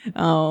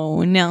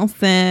 Oh,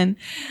 Nelson.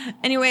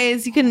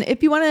 Anyways, you can,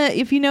 if you want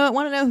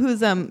to know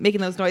who's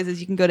making those noises,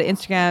 you can go to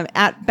Instagram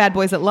at Bad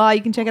Boys at Law.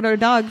 You can check out our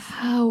dogs.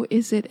 How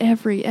is it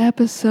every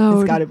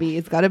episode?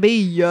 It's gotta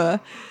be.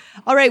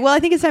 All right. Well, I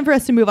think it's time for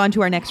us to move on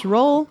to our next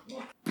roll.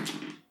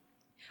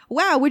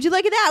 Wow, would you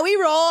look at that? We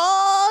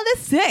rolled a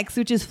 6,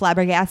 which is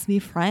Flabbergast Me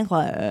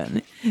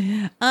Franklin.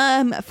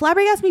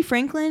 Flabbergast Me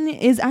Franklin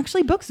is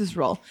actually Books'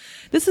 role.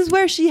 This is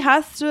where she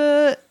has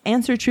to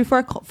answer true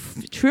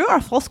or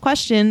false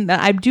question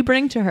that I do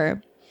bring to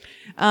her.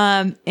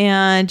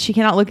 And she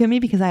cannot look at me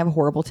because I have a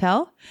horrible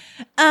tell.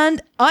 And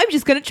I'm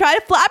just going to try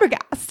to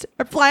flabbergast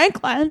or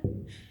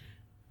Franklin.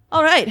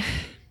 All right.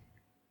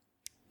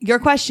 Your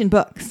question,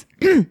 Books.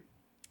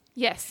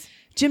 Yes.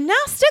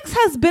 Gymnastics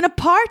has been a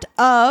part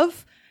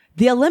of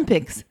the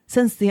Olympics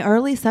since the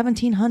early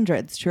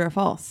 1700s. True or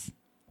false?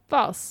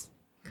 False.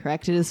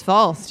 Correct. It is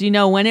false. Do you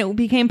know when it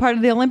became part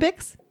of the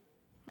Olympics?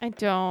 I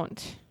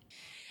don't.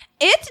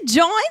 It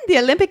joined the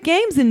Olympic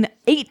Games in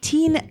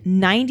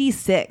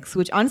 1896,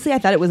 which honestly I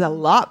thought it was a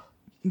lot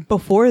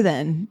before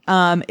then.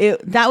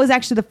 That was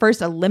actually the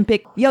first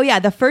Olympic.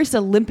 The first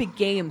Olympic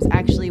Games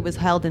actually was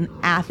held in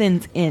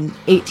Athens in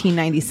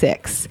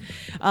 1896.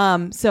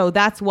 So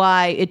that's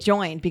why it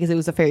joined, because it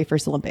was the very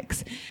first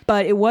Olympics.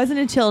 But it wasn't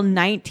until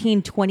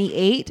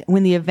 1928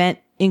 when the event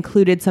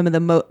included some of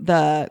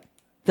the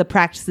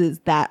practices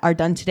that are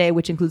done today,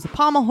 which includes the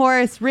pommel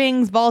horse,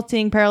 rings,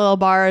 vaulting, parallel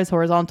bars,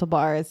 horizontal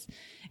bars,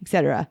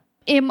 etc.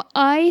 Am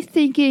I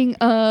thinking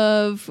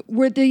of,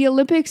 were the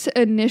Olympics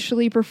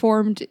initially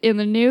performed in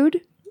the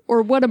nude?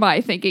 Or what am I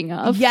thinking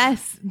of?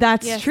 Yes,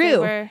 that's Yes, they true.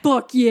 were.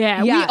 Fuck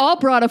yeah. Yeah. We all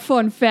brought a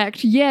fun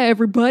fact. Yeah,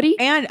 everybody.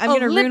 And I'm going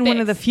to ruin one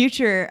of the Olympics.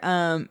 future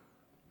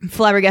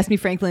Flabbergast Me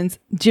Franklins.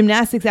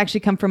 Gymnastics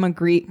actually come from a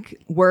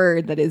Greek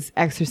word that is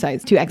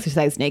exercise, to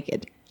exercise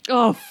naked.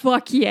 Oh,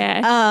 fuck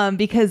yeah.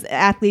 Because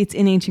athletes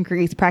in ancient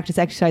Greece practice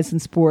exercise and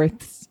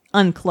sports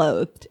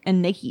unclothed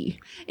and naked.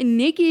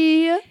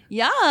 Nikki.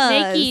 Yeah.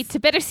 Nikki, to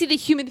better see the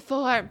human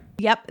form.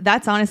 Yep,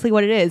 that's honestly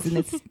what it is. And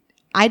it's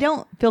I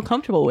don't feel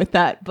comfortable with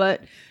that,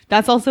 but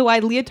that's also why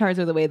leotards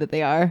are the way that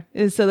they are,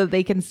 is so that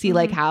they can see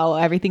like how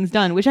everything's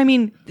done, which I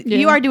mean, you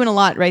Yeah. are doing a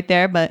lot right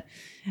there, but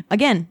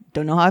again,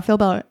 don't know how I feel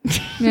about it.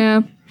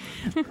 Yeah.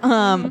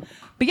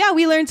 But yeah,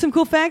 we learned some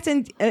cool facts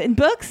in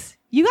Books.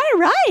 You got it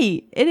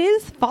right. It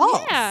is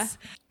false. Yeah.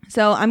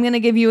 So I'm going to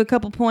give you a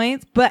couple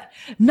points, but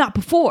not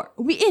before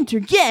we enter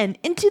again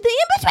into the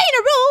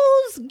in-betweener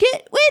rules.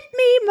 Get with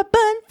me, my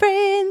fun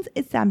friends.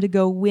 It's time to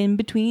go in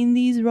between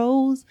these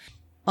rolls.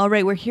 All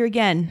right, we're here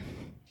again.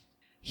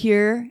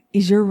 Here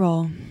is your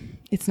roll.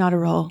 It's not a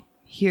roll.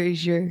 Here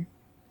is your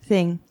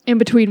thing. In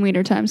between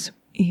wiener times.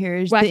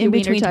 Here's Wacky the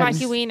in-between wiener times.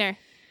 Wacky wiener.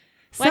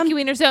 Some- Wacky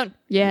wiener zone.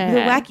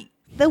 Yeah.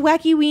 The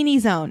wacky weenie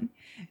zone.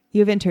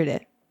 You've entered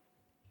it.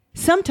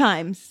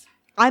 Sometimes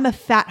I'm a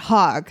fat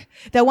hog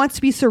that wants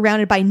to be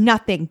surrounded by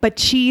nothing but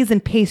cheese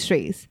and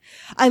pastries.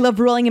 I love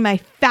rolling in my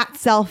fat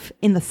self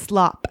in the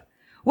slop.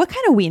 What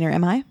kind of wiener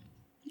am I?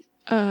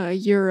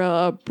 You're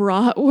a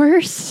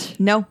bratwurst.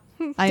 No,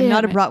 I am Damn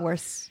not a it.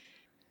 bratwurst.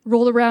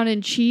 Rolled around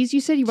in cheese,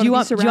 you said? You Do you want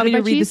want to be surrounded me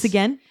to by read cheese? this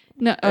again?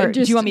 No, Or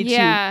just, do you want me to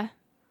Yeah.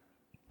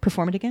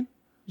 perform it again?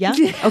 Yeah?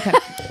 Okay.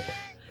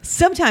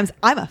 Sometimes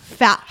I'm a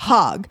fat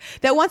hog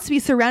that wants to be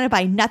surrounded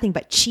by nothing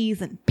but cheese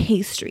and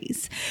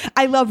pastries.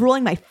 I love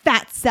rolling my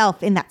fat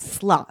self in that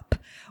slop.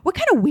 What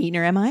kind of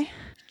wiener am I?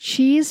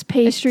 cheese,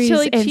 pastries,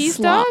 Chili and cheese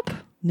slop. dog?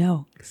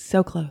 No,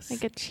 so close.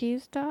 Like a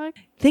cheese dog?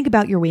 Think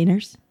about your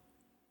wieners.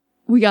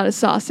 We got a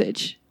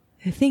sausage.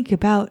 Think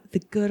about the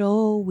good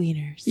old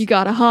wieners. You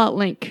got a hot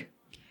link.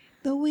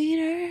 The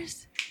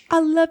wieners. I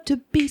love to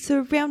be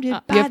surrounded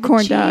by You have the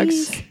corn cheese.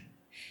 dogs.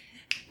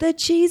 The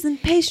cheese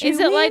and pastry. Is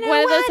it like wiener,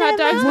 one of those hot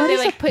dogs where What they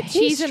is like a put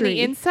cheese in pastry?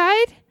 the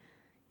inside?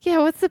 Yeah,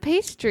 what's the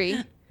pastry?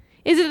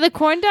 Is it the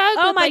corn dog?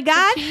 Oh with, my like, the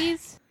God.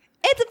 cheese?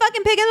 It's a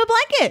fucking pig in a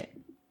blanket.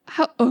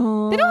 How?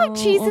 Oh, They don't have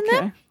cheese in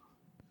them?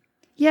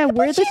 Yeah,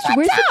 where's the cheese on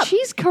where's the top.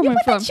 cheese coming You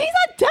put from? the cheese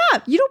on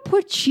top. You don't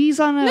put cheese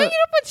on a. No, you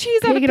don't put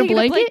cheese on a pig in a pig in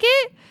a blanket?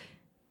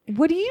 blanket.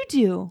 What do you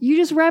do? You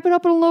just wrap it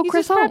up in a little You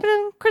just croissant. wrap it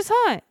in a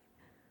croissant.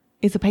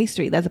 It's a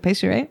pastry. That's a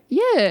pastry, right?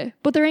 Yeah,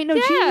 but there ain't no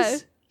Yeah.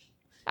 cheese.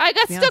 I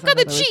got To be stuck honest, on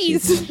I the thought there was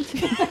cheese.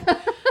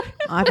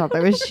 I thought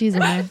there was cheese in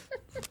there.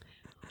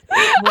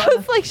 I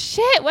was like,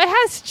 shit, what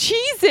has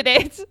cheese in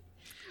it?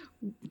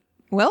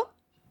 Well,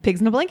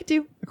 pigs in a blanket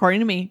too, according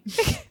to me.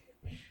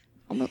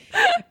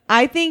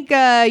 I think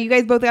you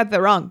guys both got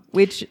that wrong,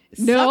 which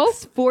No.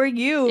 sucks for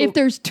you. If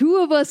there's two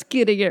of us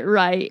getting it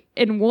right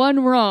and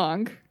one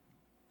wrong,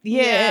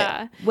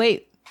 Yeah.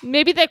 Wait.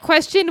 Maybe that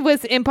question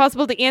was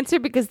impossible to answer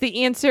because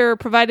the answer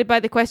provided by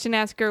the question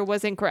asker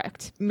was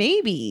incorrect.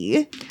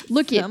 Maybe.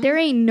 look it, there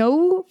ain't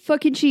no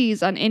fucking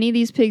cheese on any of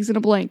these pigs in a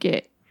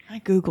blanket. I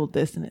googled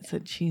this and it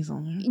said cheese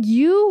on it.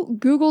 You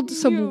Googled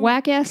some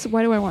whack ass.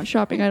 Why do I want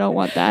shopping? I don't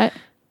want that.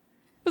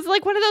 It was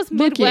like one of those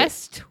Look it.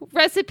 Midwest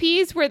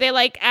recipes where they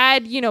like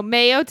add,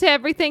 mayo to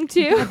everything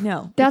too.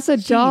 No. That's a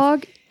Cheese.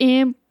 dog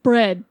in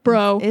bread,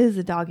 bro. It is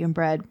a dog and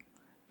bread.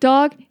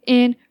 Dog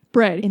in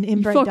bread. An You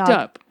inbred fucked dog.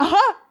 up.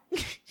 Aha!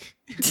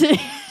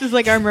 Just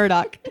like our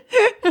Murdoch.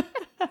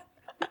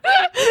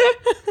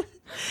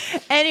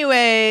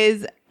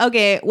 Anyways,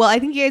 okay. Well, I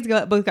think you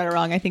guys both got it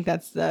wrong. I think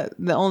that's the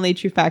only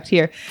true fact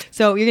here.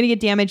 So you're gonna get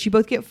damage. You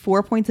both get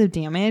 4 points of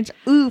damage.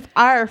 Oof,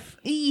 arf,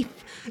 eef.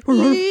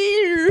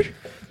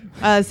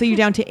 So you're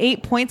down to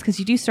 8 points because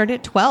you do start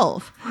at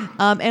 12.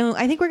 And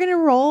I think we're gonna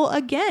roll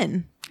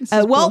again. This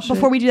is Well, bullshit.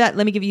 before we do that,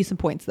 let me give you some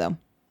points though.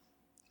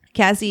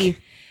 Cassie,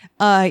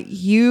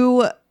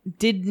 you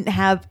didn't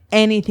have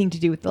anything to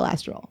do with the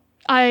last roll.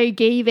 I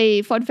gave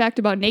a fun fact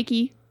about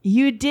Nike.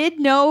 You did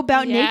know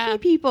about Yeah.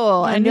 naked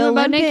people. I and knew the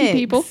about naked Olympics.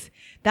 people.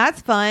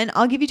 That's fun.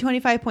 I'll give you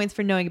 25 points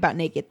for knowing about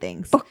naked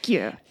things. Fuck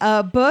yeah.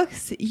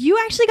 Books, you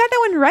actually got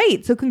that one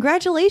right. So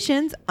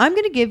congratulations. I'm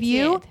going to give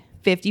you Did.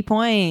 50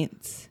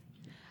 points.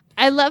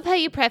 I love how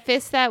you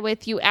preface that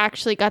with you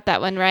actually got that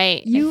one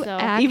right. You So-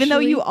 act- Even though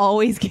Actually- you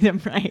always get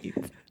them right.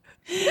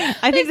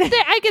 I think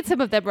that I get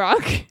some of them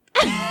wrong.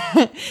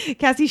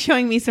 Cassie's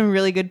showing me some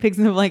really good pigs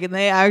in the blanket. And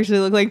they actually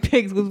look like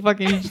pigs with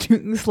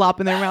fucking slop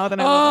in their mouth.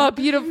 And Oh,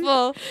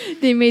 beautiful.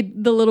 They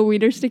made the little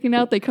wiener sticking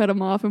out. They cut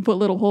them off and put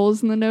little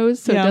holes in the nose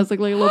so Yeah. it does look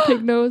like a little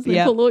pig nose. And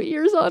Yeah. they put little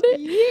ears on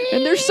it.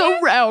 And they're so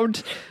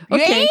round.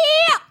 Okay.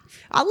 Yeah!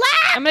 I like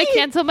I'm going to it.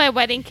 cancel my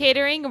wedding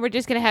catering and we're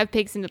just going to have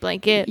pigs in the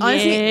blanket.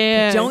 Honestly,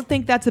 Yeah. don't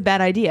think that's a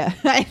bad idea.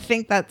 I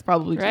think that's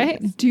probably Right?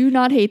 genius. Do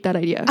not hate that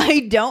idea.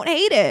 I don't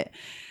hate it.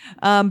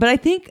 But I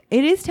think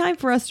it is time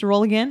for us to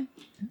roll again.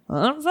 So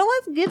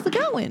let's get it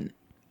going.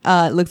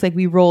 Looks like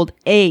we rolled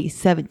a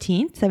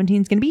 17.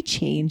 17 is going to be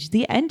change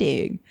the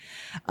ending.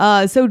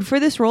 So for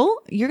this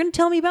roll, you're going to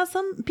tell me about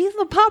some piece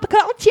of pop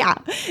culture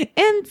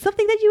and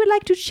something that you would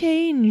like to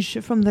change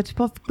from that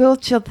pop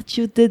culture that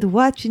you did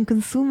watch and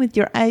consume with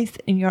your eyes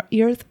and your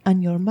ears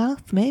and your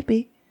mouth,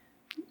 maybe.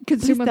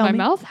 Consume Please with tell my me.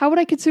 mouth? How would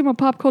I consume a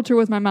pop culture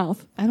with my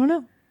mouth? I don't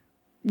know.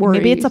 Worries.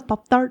 Maybe it's a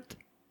Pop Tart.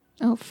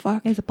 Oh,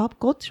 fuck. It's a pop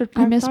culture.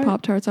 I miss Pop-Tart.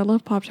 Pop-Tarts. I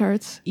love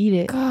Pop-Tarts. Eat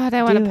it. God,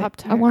 I want Do a it.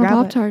 Pop-Tart. I want a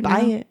Grab Pop-Tart it.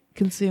 Buy now. it.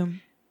 Consume.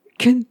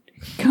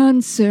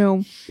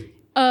 Consume.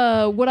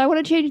 What I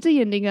want to change the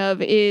ending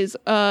of is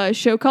a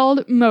show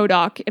called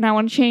MODOK, and I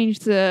want to change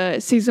the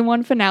season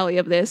 1 finale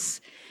of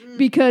this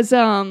because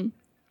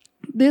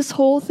this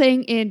whole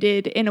thing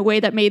ended in a way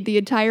that made the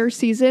entire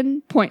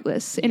season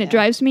pointless, and it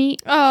drives me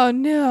Oh,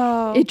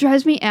 no. it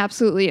drives me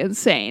absolutely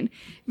insane.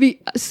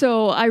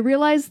 So I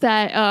realized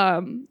that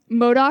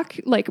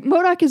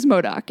MODOK is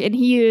MODOK, and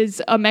he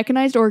is a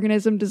mechanized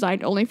organism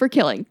designed only for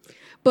killing.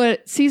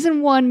 But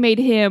season 1 made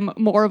him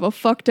more of a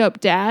fucked up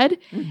dad,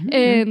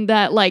 and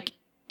that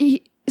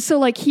he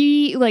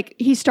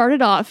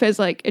started off as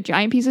like a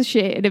giant piece of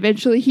shit, and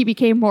eventually he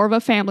became more of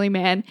a family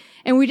man,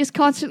 and we just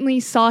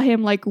constantly saw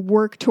him like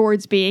work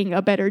towards being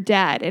a better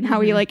dad and how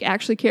he like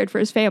actually cared for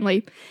his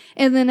family.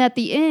 And then at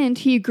the end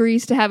he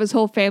agrees to have his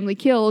whole family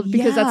killed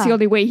because that's the Yeah.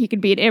 only way he can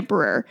be an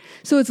emperor.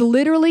 So it's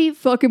literally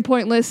fucking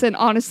pointless, and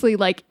honestly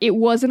like it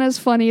wasn't as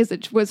funny as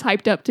it was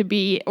hyped up to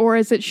be or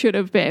as it should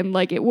have been.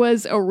 Like it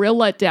was a real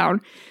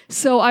letdown.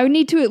 So I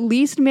need to at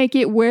least make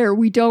it where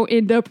we don't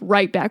end up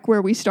right back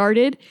where we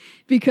started,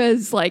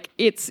 because like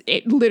it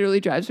literally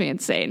drives me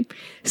insane.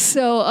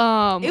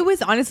 So It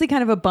was honestly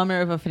kind of a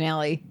bummer of a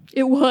finale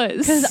it was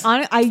because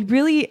I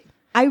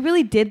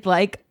really did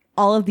like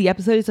all of the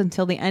episodes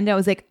until the end. I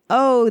was like,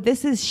 oh,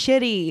 this is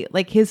shitty.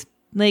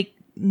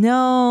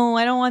 No,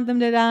 I don't want them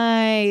to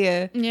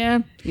die. yeah,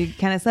 It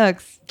kind of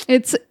sucks.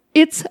 it's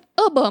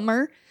a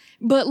bummer.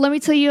 But let me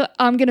tell you,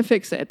 I'm going to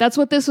fix it. That's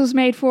what this was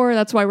made for.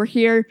 That's why we're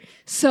here.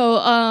 So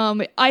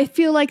I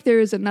feel like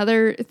there's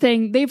another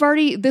thing.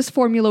 This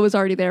formula was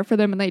already there for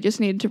them and they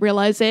just needed to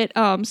realize it.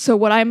 So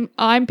what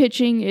I'm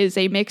pitching is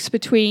a mix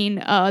between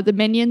the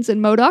Minions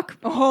and MODOK.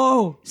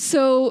 Oh.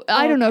 So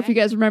I don't know if you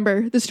guys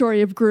remember the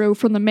story of Gru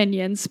from the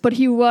Minions, but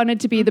he wanted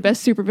to be the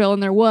best supervillain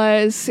there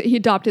was. He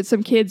adopted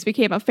some kids,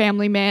 became a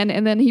family man,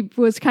 and then he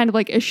was kind of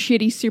like a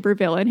shitty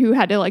supervillain who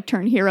had to like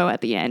turn hero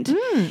at the end.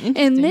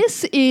 And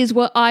this is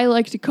what I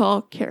like to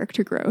call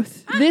character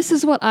growth. This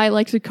is what I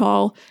like to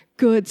call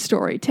good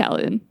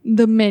storytelling,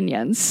 the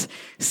Minions.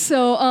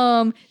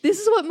 So this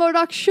is what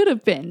MODOK should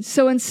have been.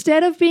 So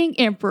instead of being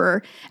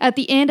emperor, at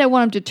the end I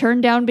want him to turn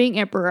down being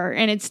emperor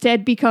and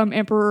instead become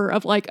emperor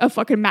of like a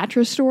fucking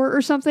mattress store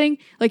or something.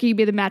 Like he'd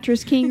be the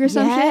mattress king or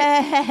some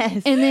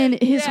shit. And then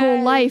his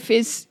whole life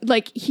is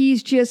like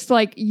he's just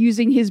like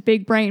using his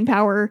big brain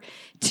power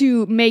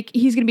to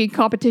he's going to be in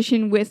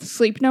competition with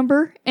Sleep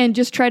Number and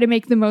just try to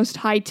make the most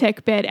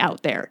high-tech bed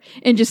out there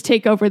and just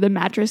take over the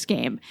mattress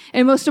game.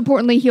 And most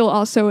importantly, he'll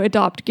also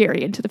adopt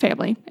Gary into the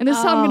family. And this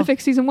is how I'm going to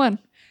fix season 1.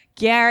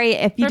 Gary,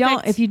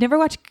 if you never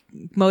watched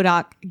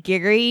MODOK,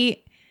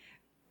 Gary,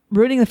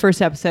 ruining the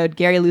first episode,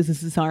 Gary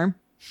loses his arm.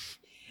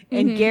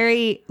 And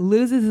Gary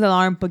loses his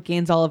arm but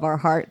gains all of our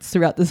hearts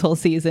throughout this whole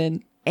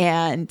season.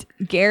 And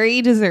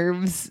Gary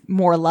deserves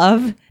more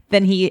love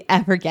than he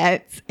ever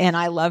gets. And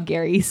I love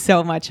Gary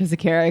so much as a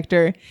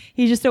character.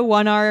 He's just a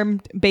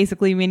one-armed,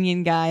 basically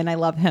minion guy, and I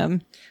love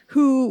him.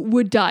 Who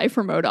would die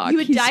for MODOK. He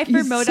would die for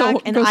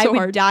MODOK, and I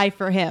would die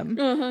for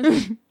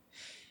him.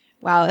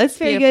 Wow, that's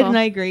very good, and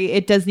I agree.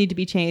 It does need to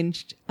be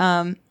changed.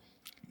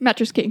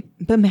 Mattress King.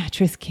 But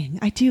Mattress King.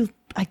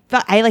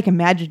 I like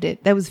imagined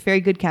it. That was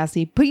very good,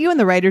 Cassie. Put you in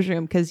the writer's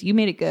room because you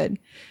made it good.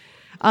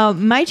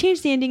 My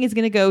change the ending is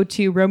going to go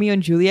to Romeo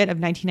and Juliet of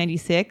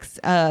 1996.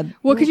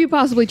 What could you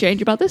possibly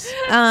change about this?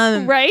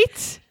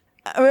 Right?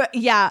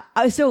 Yeah.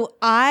 So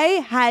I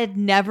had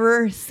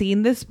never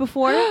seen this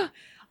before.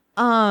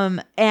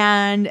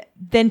 And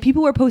then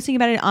people were posting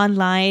about it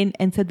online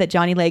and said that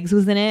Johnny Legs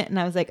was in it. And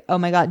I was like, oh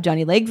my God,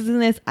 Johnny Legs is in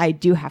this. I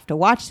do have to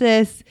watch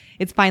this.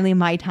 It's finally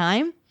my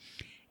time.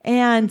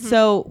 And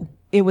so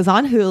it was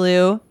on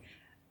Hulu.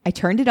 I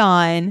turned it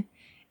on.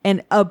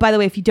 And by the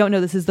way, if you don't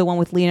know, this is the one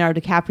with Leonardo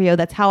DiCaprio.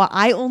 That's how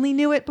I only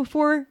knew it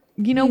before,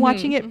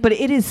 watching it. But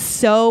it is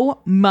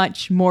so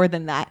much more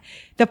than that.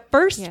 The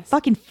first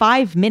fucking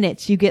 5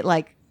 minutes, you get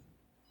like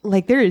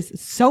there is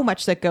so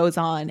much that goes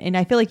on. And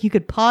I feel like you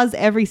could pause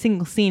every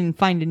single scene and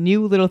find a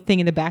new little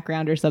thing in the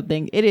background or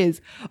something. It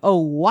is a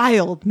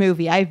wild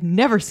movie. I've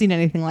never seen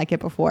anything like it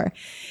before.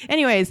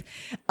 Anyways,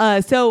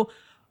 so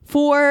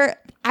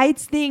I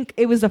think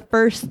it was the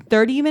first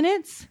 30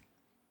 minutes.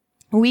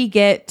 We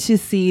get to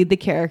see the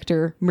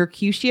character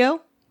Mercutio,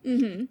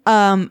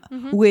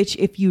 which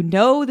if you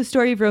know the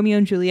story of Romeo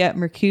and Juliet,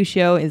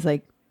 Mercutio is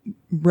like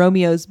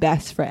Romeo's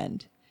best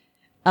friend.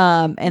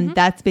 And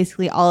that's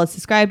basically all it's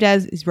described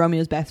as is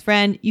Romeo's best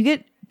friend. You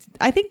get,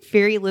 I think,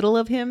 very little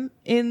of him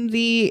in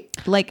the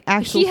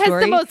actual story. He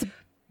has the most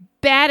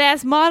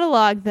badass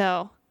monologue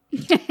though.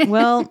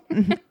 Well,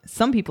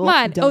 some people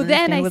don't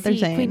understand what they're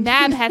saying. Queen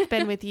Mab has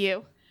been with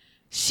you.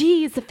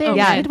 She's the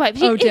favorite midwife.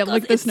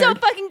 It's so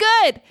fucking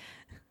good.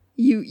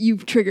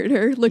 You've triggered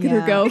her. Look at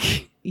her go.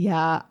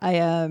 Yeah,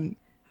 I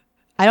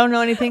don't know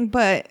anything,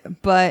 but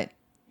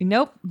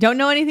nope, don't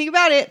know anything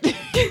about it.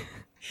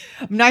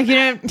 I'm not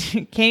gonna.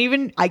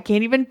 I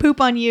can't even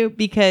poop on you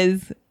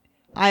because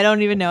I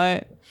don't even know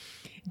it.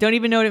 Don't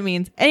even know what it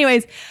means.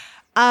 Anyways,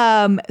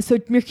 so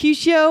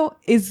Mercutio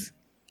is.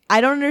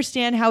 I don't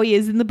understand how he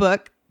is in the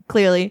book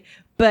clearly,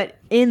 but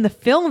in the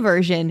film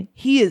version,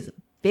 he is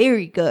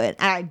very good.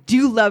 And I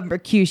do love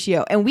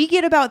Mercutio. And we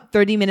get about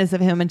 30 minutes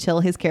of him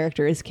until his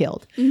character is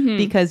killed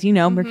because,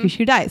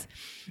 Mercutio dies.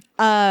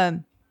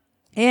 And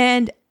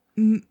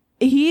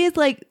he is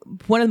like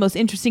one of the most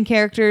interesting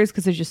characters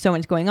because there's just so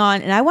much going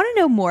on. And I want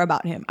to know more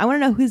about him. I want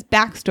to know his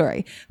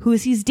backstory, who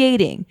is he's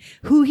dating,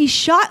 who he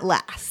shot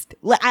last.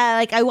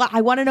 I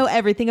want to know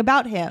everything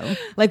about him.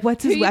 Like,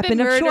 what's his weapon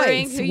of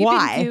choice?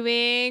 Why? Been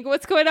doing?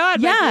 What's going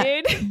on?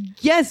 Yeah.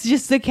 Yes,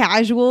 just the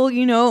casual,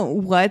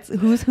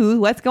 who's who,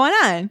 what's going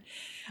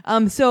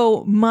on.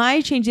 So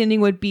my change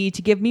ending would be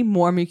to give me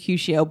more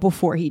Mercutio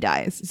before he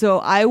dies. So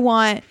I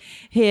want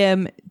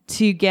him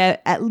to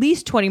get at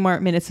least 20 more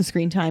minutes of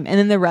screen time, and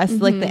then the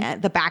rest, like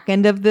the back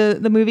end of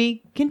the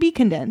movie, can be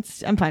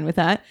condensed. I'm fine with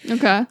that.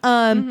 Okay.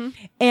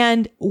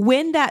 And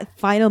when that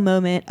final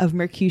moment of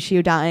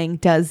Mercutio dying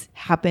does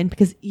happen,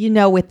 because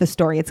with the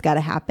story it's got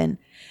to happen,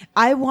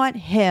 I want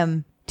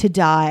him to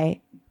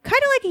die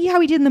kind of like how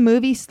he did in the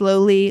movie,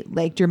 slowly,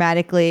 like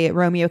dramatically.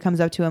 Romeo comes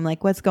up to him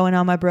like, "What's going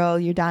on, my bro?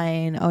 You're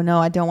dying. Oh no,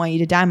 I don't want you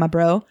to die, my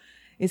bro,"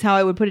 is how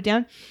I would put it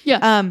down.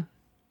 Yeah.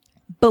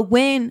 But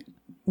when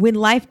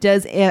life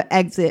does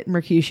exit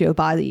Mercutio's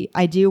body,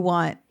 I do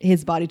want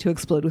his body to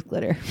explode with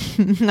glitter.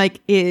 Like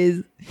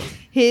his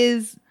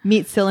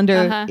meat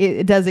cylinder,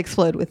 it does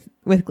explode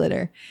with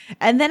glitter.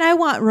 And then I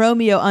want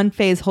Romeo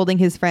unfazed holding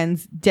his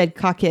friend's dead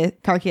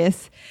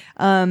carcass,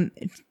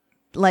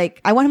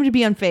 like, I want him to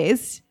be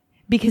unfazed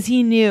because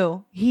he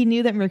knew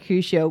that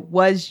Mercutio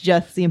was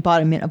just the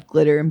embodiment of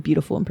glitter and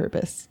beautiful and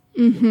purpose.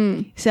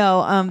 Mm-hmm.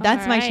 So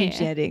that's my right. change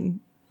to ending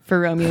for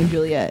Romeo and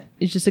Juliet.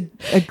 It's just a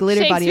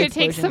glitter body Shakespeare,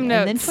 explosion. take some And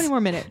then notes. 20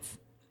 more minutes.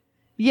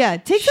 Yeah,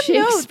 take some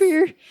notes.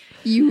 Shakespeare,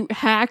 you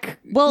hack.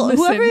 Well, Listen,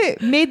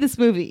 whoever made this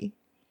movie,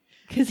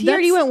 because he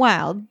already That's- went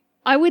wild.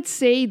 I would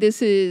say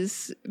this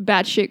is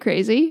batshit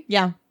crazy,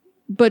 Yeah.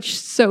 but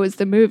so is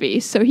the movie.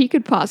 So he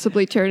could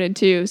possibly turn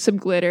into some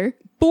glitter.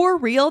 For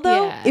real,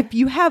 though, Yeah. if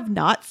you have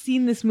not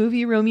seen this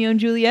movie, Romeo and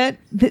Juliet,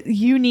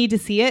 you need to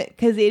see it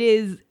because it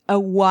is a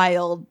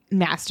wild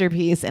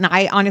masterpiece. And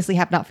I honestly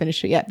have not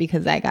finished it yet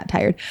because I got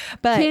tired.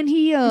 But Can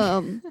he?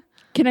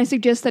 Can I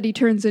suggest that he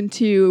turns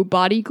into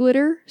body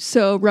glitter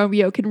so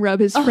Romeo can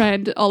rub his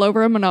friend all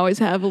over him and always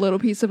have a little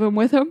piece of him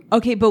with him?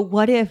 okay, but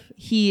what if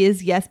he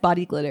is, yes,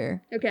 body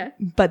glitter, Okay.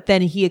 but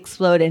then he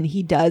explodes and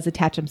he does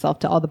attach himself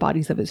to all the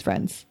bodies of his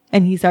friends.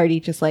 And he's already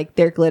just like,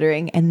 they're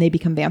glittering and they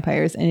become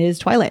vampires. And it is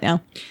Twilight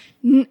now.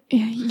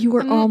 You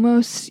were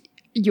almost.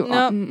 You.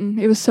 Nope.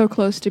 It was so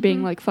close to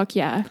being like, fuck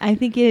yeah. I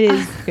think it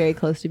is very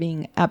close to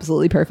being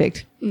absolutely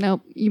perfect.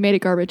 Nope. You made it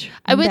garbage.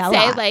 I would Bella.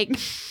 say like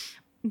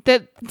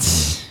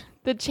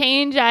the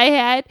change I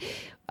had,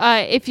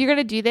 if you're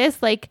gonna do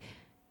this, like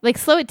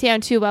slow it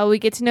down too while we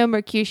get to know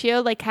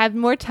Mercutio, like have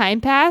more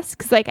time pass,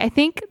 because like I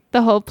think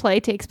the whole play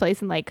takes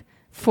place in like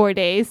 4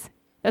 days.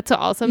 That's what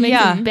also makes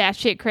Yeah. it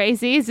batshit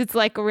crazy. Is it's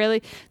like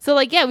really so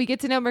like we get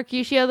to know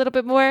Mercutio a little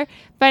bit more,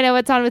 find out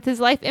what's on with his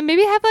life, and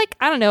maybe have like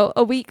I don't know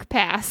a week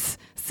pass.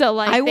 So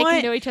like they want-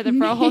 can know each other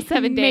for a whole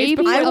 7 days Maybe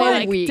before a they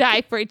like week.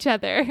 die for each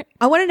other.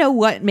 I want to know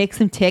what makes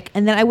him tick,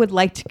 and then I would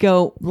like to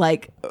go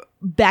like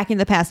back in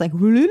the past, like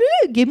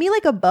give me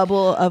like a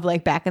bubble of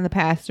like back in the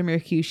past or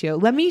Mercutio.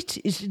 Let me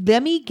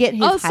get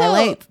his Also-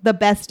 highlights, the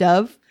best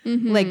of.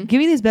 Like, give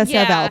me this best of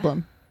Yeah.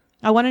 album.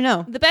 I want to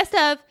know. The best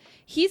of,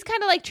 he's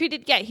kind of like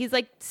treated, he's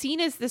like seen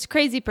as this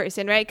crazy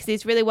person, right? Because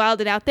he's really wild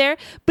and out there,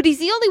 but he's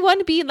the only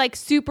one being like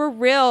super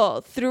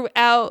real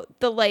throughout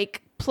the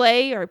like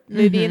play or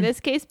movie in this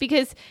case,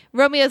 because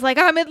Romeo's like,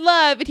 I'm in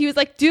love, and he was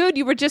like, dude,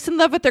 you were just in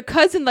love with their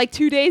cousin like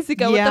 2 days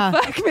ago. Yeah.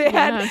 What the fuck, man?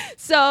 Yeah.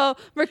 So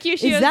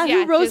Mercutio, Is that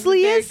who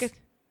Rosalie is?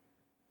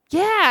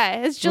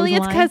 Yeah, it's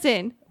Juliet's Rosaline?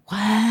 cousin. What?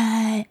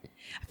 I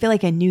feel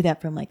like I knew that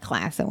from like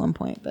class at one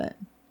point, but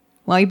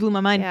well, you blew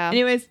my mind. Yeah.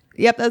 Anyways,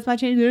 yep, that's my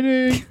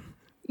change.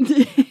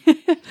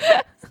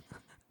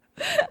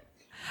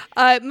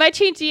 My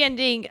change the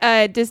ending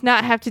does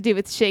not have to do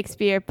with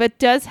Shakespeare, but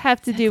does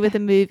have to do with a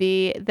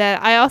movie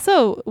that I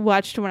also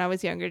watched when I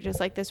was younger, just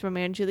like this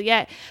Romeo and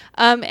Juliet.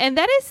 And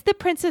that is The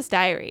Princess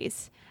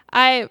Diaries.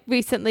 I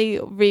recently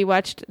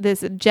rewatched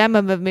this gem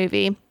of a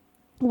movie,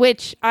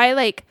 which I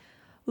like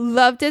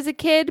loved as a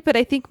kid, but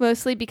I think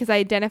mostly because I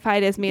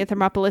identified as Mia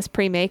Thermopolis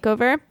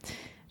pre-makeover.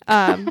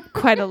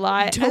 Quite a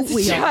lot. Don't as a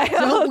we all? child.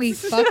 Don't we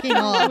fucking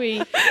all?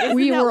 We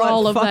were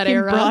all of that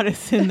era. Brought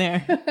us in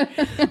there.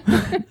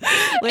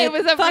 It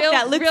was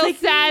a real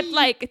sad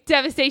like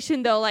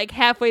devastation though, like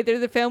halfway through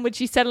the film when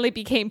she suddenly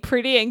became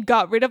pretty and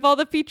got rid of all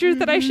the features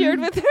that I shared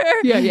with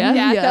her.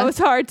 Yeah. That was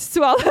hard to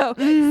swallow.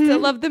 Still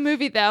love the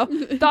movie though.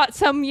 Thought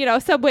some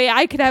way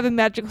I could have a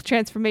magical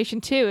transformation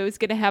too. It was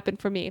going to happen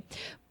for me.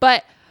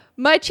 But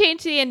my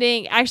change to the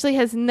ending actually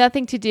has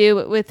nothing to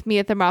do with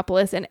Mia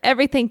Thermopolis and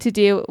everything to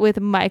do with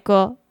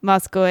Michael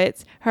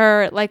Moskowitz,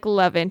 her like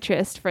love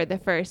interest for the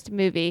first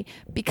movie.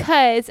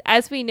 Because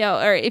as we know,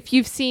 or if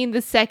you've seen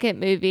the second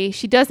movie,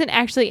 she doesn't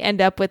actually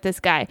end up with this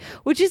guy,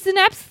 which is an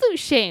absolute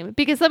shame.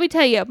 Because let me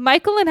tell you,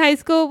 Michael in high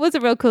school was a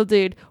real cool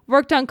dude.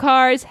 Worked on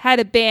cars, had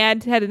a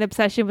band, had an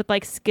obsession with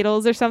like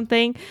Skittles or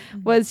something,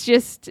 was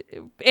just,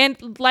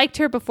 and liked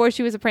her before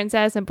she was a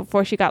princess and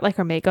before she got like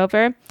her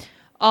makeover.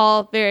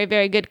 All very,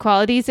 very good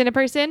qualities in a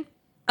person.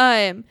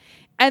 And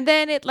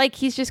then it like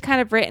he's just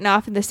kind of written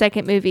off in the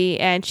second movie,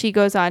 and she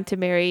goes on to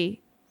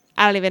marry,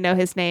 I don't even know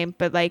his name,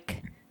 but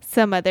like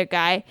some other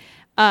guy.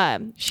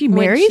 She when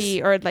marries?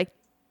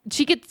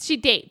 she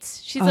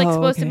dates. She's like Oh,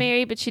 supposed to okay.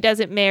 marry, but she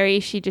doesn't marry.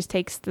 She just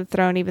takes the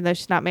throne even though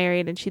she's not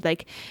married, and she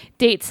like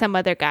dates some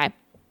other guy.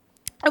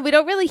 And we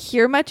don't really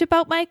hear much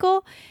about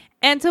Michael.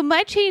 And so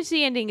my change to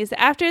the ending is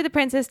after the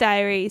Princess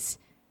Diaries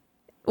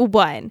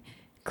 1.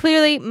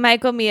 Clearly,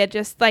 Michael and Mia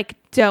just like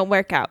don't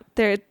work out.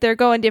 They're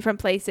going different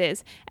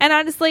places. And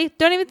honestly,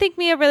 don't even think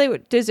Mia really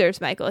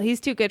deserves Michael. He's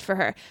too good for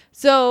her.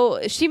 So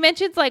she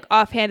mentions like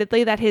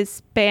offhandedly that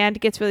his band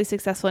gets really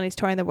successful and he's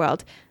touring the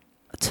world.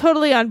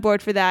 Totally on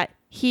board for that.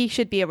 He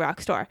should be a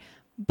rock star.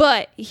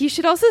 But he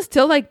should also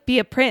still like be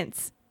a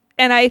prince.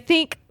 And I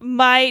think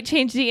my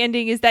change to the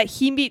ending is that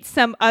he meets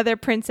some other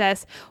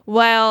princess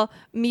while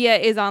Mia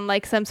is on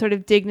like some sort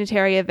of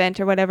dignitary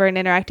event or whatever and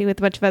interacting with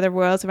a bunch of other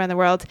royals around the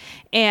world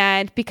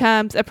and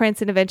becomes a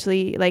prince and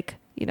eventually like,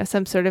 you know,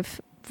 some sort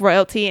of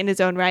royalty in his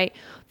own right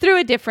through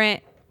a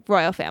different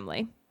royal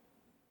family.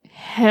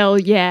 Hell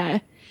yeah.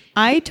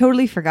 I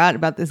totally forgot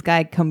about this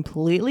guy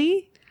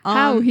completely.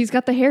 How? He's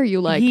got the hair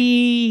you like.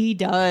 He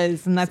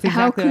does, and that's exactly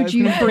How what I could was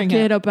you gonna bring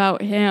forget up.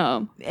 about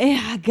him?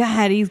 Yeah,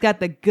 God, he's got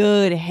the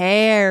good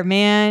hair,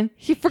 man.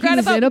 He forgot He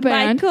was in about a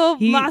band. Michael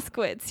He-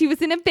 Moskowitz. He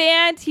was in a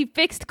band. He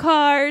fixed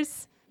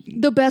cars.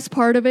 The best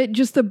part of it,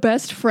 just the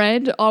best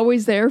friend,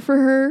 always there for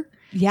her.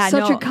 Yeah,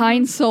 Such no. a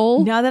kind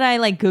soul. Now that I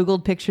like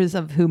Googled pictures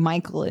of who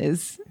Michael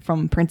is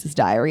from Princess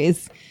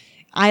Diaries,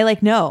 I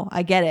like know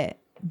I get it,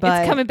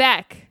 but It's coming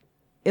back.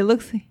 it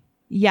looks,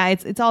 yeah,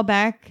 it's all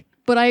back.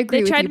 But I agree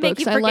They with tried you, to make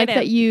Books. you I like forget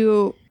that him.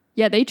 you.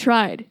 Yeah, they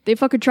tried. They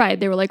fucking tried.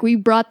 They were like, we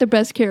brought the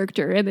best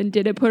character and then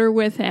didn't put her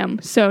with him.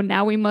 So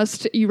now we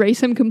must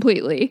erase him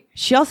completely.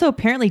 She also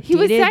apparently He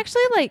was dated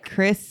actually like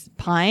Chris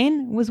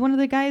Pine was one of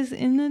the guys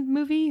in the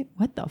movie.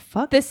 What the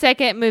fuck? the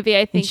second movie.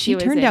 I think she he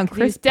was turned in. down He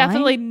Chris was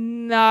definitely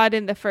not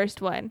in the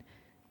first one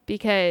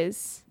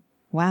because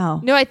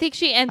Wow. no, I think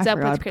she ends I up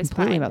forgot with Chris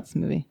completely Pine. about this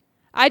movie.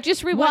 I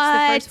just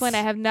rewatched the first What? one.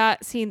 I have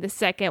not seen the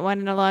second one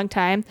in a long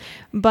time,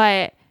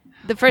 but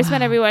the first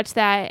one I rewatched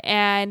that,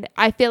 and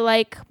I feel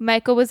like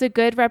Michael was a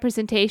good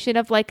representation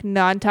of like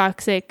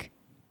non-toxic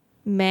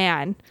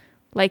man.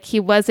 Like he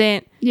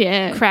wasn't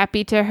Yeah.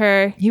 crappy to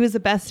her. He was the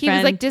best He friend.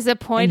 was like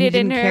disappointed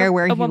in didn't her care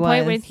where at he one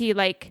point when was. he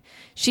like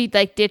she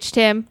like ditched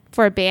him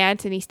for a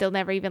band, and he still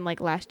never even like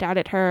lashed out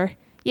at her.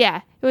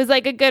 Yeah, it was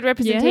like a good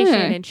representation,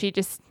 Yeah. and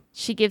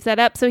she gives that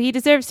up, so he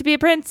deserves to be a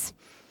prince.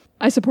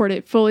 I support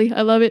it fully.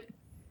 I love it.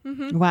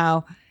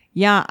 Wow.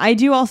 Yeah, I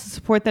do also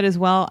support that as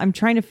well. I'm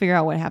trying to figure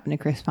out what happened to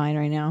Chris Pine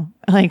right now,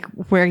 like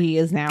where he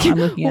is now. I'm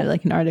looking at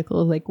like an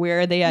article, like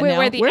where are they at Wait, now?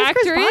 where the Where's actor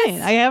Chris is?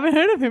 Pine? I haven't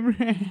heard of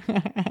him.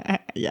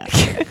 Yeah,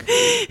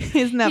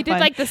 isn't that He did fun?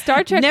 like the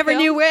Star Trek. Never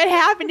film. knew what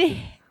happened to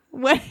him.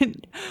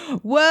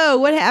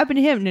 What happened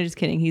to him? No, just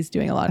kidding. He's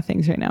doing a lot of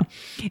things right now.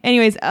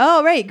 Anyways,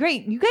 oh right,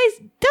 great. You guys,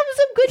 that was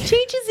some good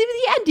changes in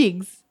the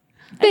endings.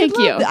 Thank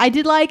you. I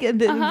did like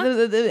the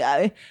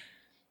Uh-huh.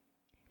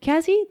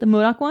 Cassie, the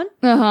Modoc one.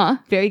 Uh-huh.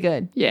 Very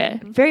good. Yeah.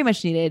 Very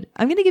much needed.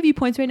 I'm going to give you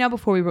points right now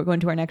before we go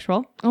into our next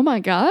roll. Oh my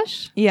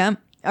gosh. Yeah.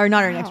 Or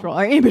not our next roll.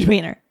 Our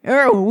in-betweener.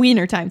 Or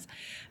wiener times.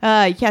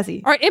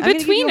 Cassie. Our I'm gonna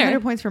give you in-betweener.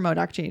 100 points for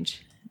Modoc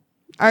change.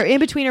 Our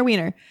in-betweener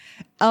wiener.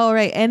 All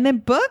right. And then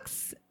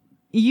books.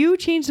 You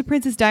changed the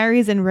Princess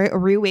Diaries and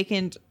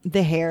reawakened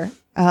the hair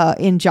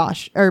in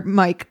Josh. Or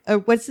Mike.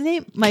 What's his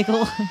name?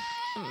 Michael.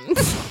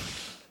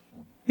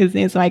 His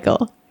name's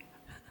Michael.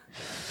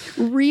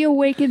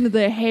 Reawakened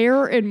the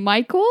hair in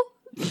Michael?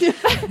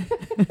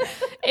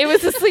 It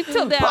was asleep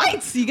till now.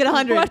 Points! You get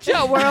 100. Watch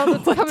out, world!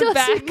 It's What coming does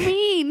back. it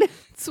mean?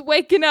 It's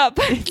waking up.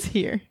 I It's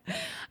here.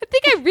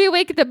 think I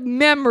reawakened the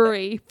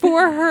memory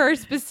for her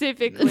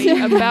specifically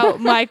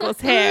about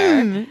Michael's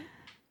hair.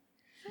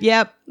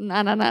 Yep.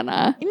 Nah.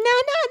 No.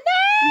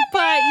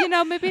 But you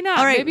know, maybe not.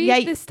 All right, Maybe yeah.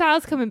 the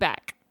style's coming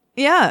back.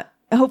 Yeah,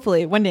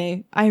 hopefully one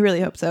day. I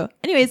really hope so.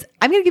 Anyways,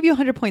 I'm going to give you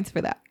 100 points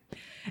for that.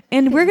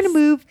 And we're going to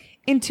move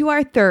into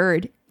our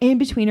third in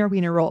between our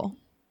wiener roll.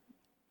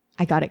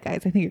 I got it,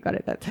 guys. I think I got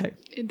it that time.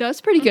 It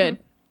does pretty good.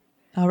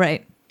 All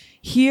right.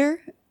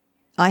 Here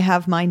I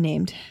have mine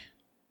named.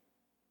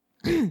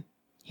 Here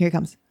it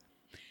comes.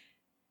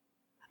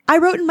 I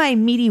wrote in my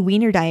meaty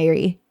wiener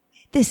diary,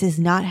 "This is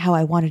not how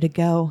I wanted to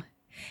go.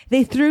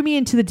 They threw me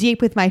into the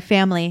deep with my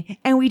family,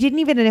 and we didn't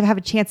even have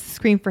a chance to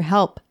scream for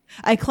help.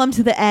 I clung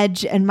to the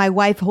edge, and my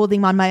wife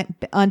holding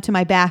onto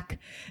my back.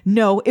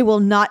 No, it will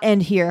not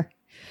end here.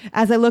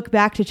 As I look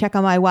back to check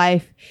on my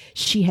wife,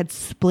 she had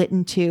split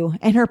in two,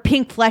 and her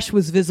pink flesh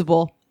was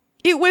visible.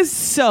 It was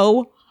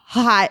so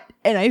hot,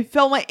 and I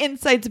felt my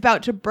insides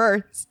about to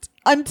burst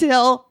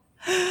until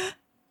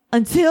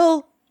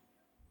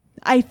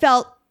I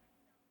felt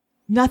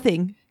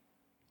nothing.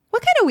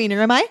 What kind of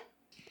wiener am I?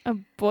 A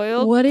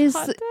boiled What is-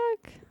 hot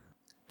dog?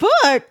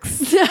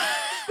 Books.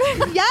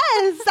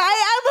 Yes, I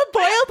am a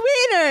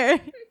boiled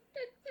wiener.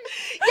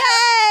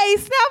 Yay!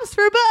 Snaps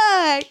for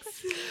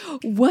books.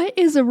 What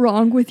is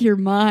wrong with your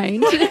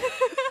mind?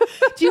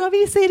 Do you want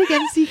me to say it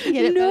again so you can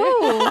get it better?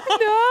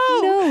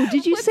 No.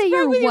 Did you What's say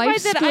your wrong with your wife mind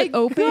that split I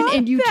open got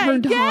and you that?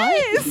 turned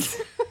Yes.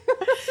 hot?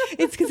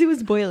 It's because it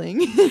was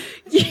boiling.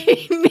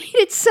 You made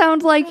it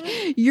sound like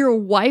your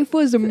wife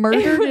was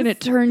murdered and it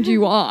turned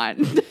you on.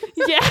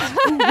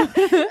 Yeah.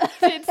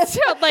 It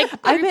sounded like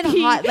I meant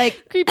creepy- hot,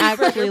 like creepy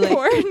actually, burger like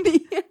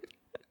porn.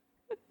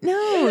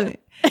 no.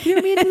 He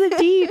threw me into the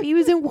deep. He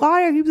was in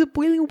water. He was a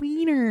boiling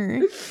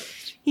wiener.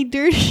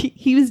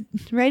 He was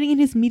writing in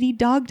his meaty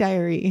dog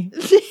diary.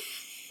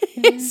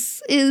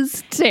 This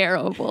is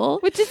terrible.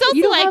 Which is You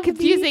also don't like have a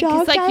confusing meaty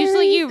because dog like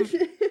usually you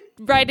diary?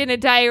 write in a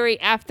diary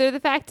after the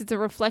fact. It's a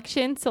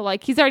reflection. So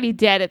like he's already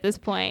dead at this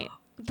point.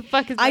 What the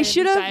fuck is I written in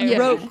should his have diary?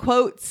 wrote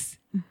quotes.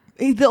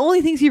 The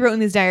only things he wrote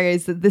in his diary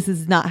is that this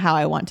is not how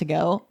I want to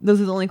go.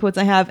 Those are the only quotes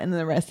I have, and then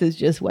the rest is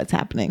just what's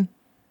happening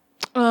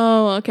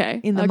Oh,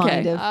 okay. in the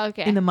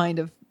okay. mind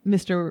of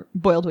Mr.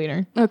 Boiled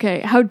Wiener.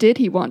 Okay. How did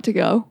he want to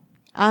go?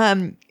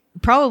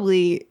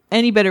 Probably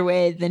any better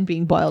way than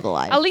being boiled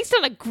alive. At least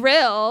on a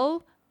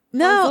grill.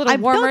 No, Those little I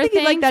warmer don't think he'd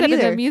like things that at an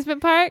either.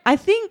 amusement park. I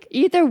think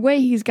Either way,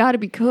 he's got to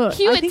be cooked.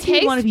 He I would think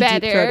he'd want to taste be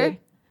better. deep-throated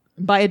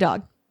by a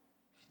dog.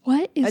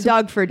 What A is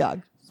dog for a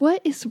dog.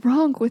 What is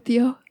wrong with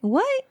you?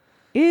 What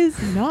is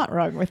not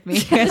wrong with me?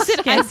 Listen,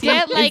 I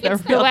get like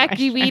it's the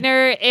wacky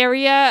wiener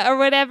area or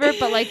whatever,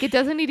 but like it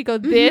doesn't need to go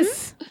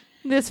this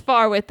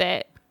far with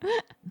it.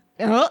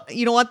 Oh,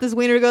 you don't want this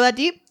wiener to go that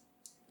deep?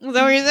 Is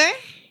that what you're saying?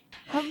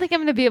 I don't think I'm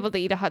gonna be able to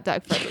eat a hot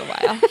dog for a little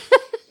while.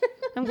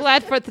 I'm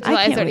glad 4th of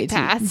July is can't already wait to-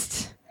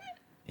 passed.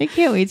 I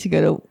can't wait to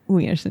go to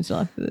Wiener Schnitzel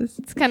after this.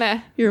 It's kind of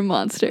You're a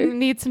monster.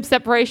 need some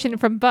separation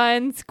from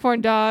buns,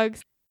 corn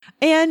dogs.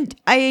 And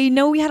I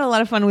know we had a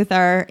lot of fun with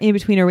our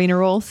in-between wiener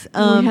rolls.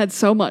 We had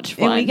so much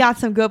fun. And we got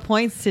some good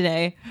points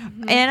today.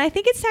 And I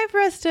think it's time for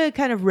us to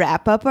kind of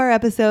wrap up our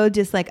episode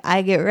just like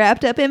I get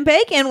wrapped up in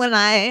bacon when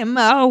I am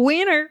a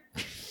wiener.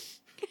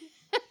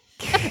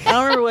 I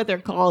don't remember what they're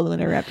called when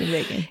they're wrapped in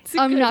bacon. It's a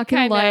I'm good not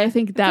gonna kinda- lie. I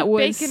think that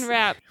was bacon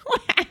wrap.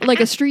 like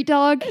a street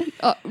dog.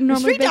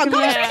 Normally Street dog, bacon go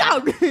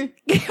wrap.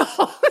 street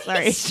dog.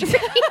 Sorry. Sorry.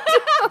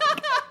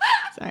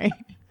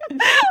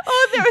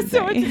 Oh, there was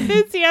so much Sorry.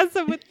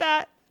 enthusiasm with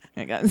that.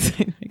 I got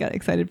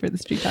excited for the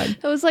street dog.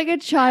 It was like a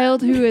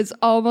child who is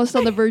almost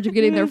on the verge of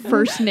getting their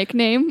first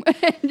nickname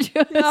and just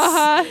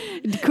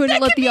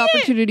couldn't let the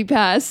opportunity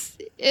pass.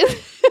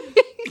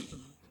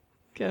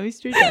 Go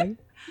street dog.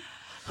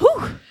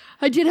 Whew.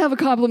 I did have a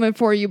compliment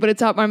for you, but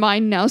it's out my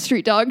mind now,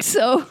 street dog.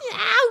 So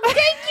Oh,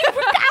 thank you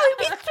for calling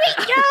me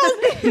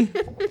street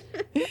dog.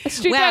 A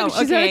street Wow, dog.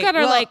 She's already okay, got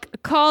her well-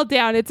 like call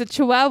down. It's a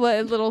chihuahua,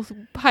 a little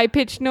high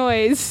pitched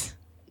noise.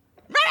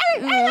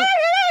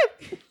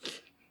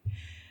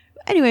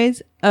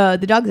 Anyways,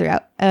 the dogs are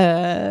out.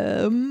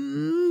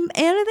 And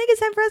I think it's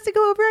time for us to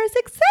go over our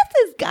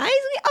successes, guys.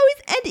 We always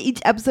end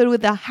each episode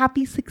with a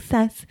happy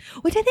success,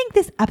 which I think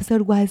this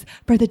episode was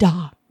for the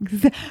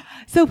dogs.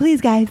 So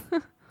please, guys,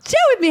 share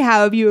with me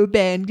how have you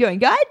been doing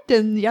good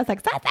and your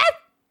successes.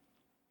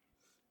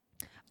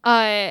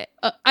 I'm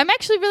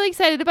actually really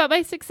excited about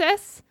my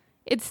success.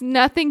 It's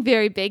nothing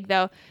very big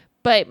though,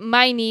 but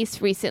my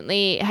niece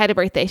recently had a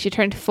birthday. She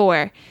turned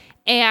 4.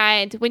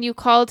 And when you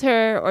called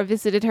her or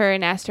visited her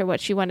and asked her what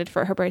she wanted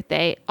for her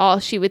birthday, all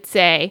she would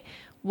say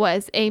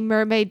was a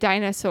mermaid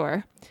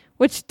dinosaur,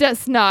 which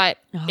does not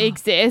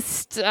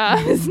exist.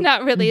 It's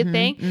not really a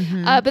thing.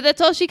 But that's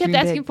all she kept Dream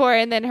asking big. for.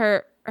 And then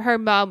her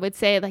mom would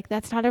say, like,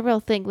 that's not a real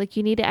thing. Like,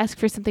 you need to ask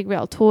for something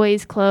real.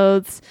 Toys,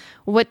 clothes.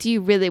 What do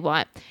you really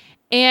want?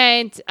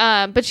 And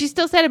but she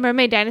still said a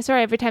mermaid dinosaur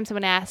every time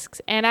someone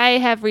asks. And I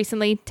have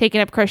recently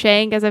taken up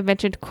crocheting, as I've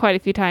mentioned quite a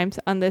few times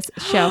on this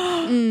show.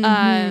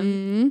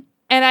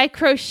 And I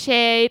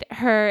crocheted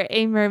her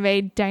a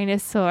mermaid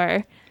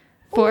dinosaur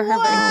for her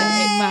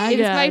birthday. my It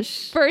is my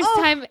gosh. first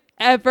time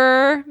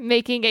ever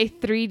making a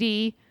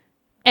 3D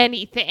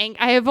anything.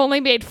 I have only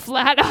made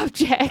flat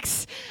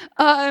objects.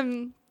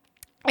 And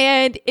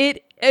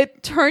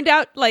it turned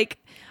out like,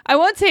 I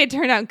won't say it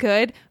turned out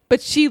good,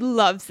 but she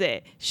loves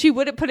it. She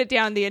wouldn't put it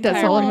down the entire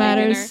That's all that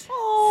birthday matters. dinner.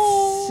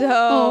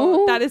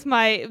 So that is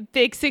my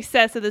big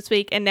success of this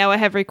week. And now I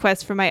have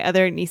requests for my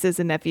other nieces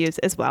and nephews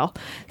as well.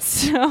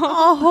 So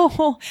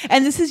Oh,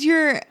 and this is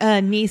your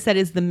niece that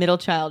is the middle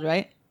child,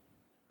 right?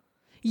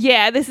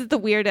 yeah, this is the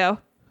weirdo.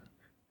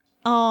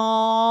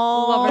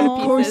 Oh, Love her to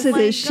Of course pieces. it my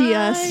is. She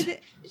God. is.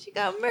 She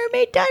got a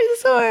mermaid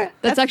dinosaur.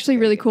 That's actually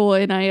really cool,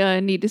 and I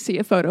need to see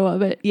a photo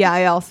of it. Yeah,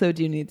 I also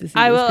do need to see.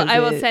 I this will 'cause I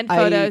will send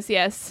photos,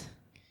 yes.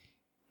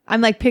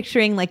 I'm like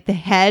picturing like the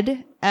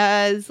head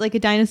as like a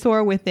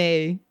dinosaur with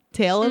a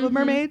tail of a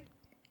mermaid.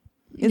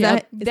 Is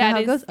Yep. that how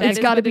it goes? that It's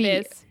is gotta what it be-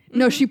 is.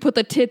 No, she put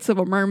the tits of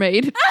a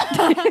mermaid.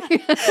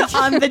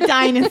 On the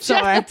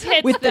dinosaur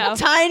tits, with though. the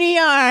tiny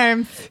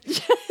arms.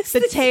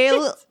 The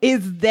tail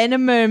is then a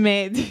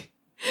mermaid.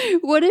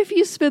 What if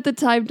you spent the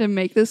time to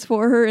make this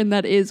for her, and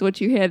that is what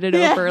you handed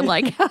Yeah. over?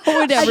 Like, how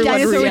would A everyone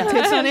dinosaur with react?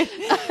 tits on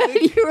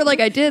it. You were like,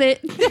 I did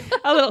it,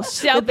 A little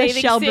shell With the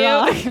bathing shell suit.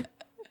 bra.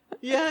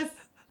 Yes.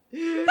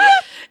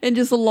 and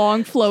just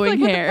long flowing Like,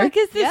 what hair. the fuck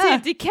is this, Yeah.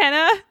 Auntie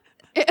Kenna?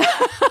 She's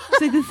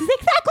like, this is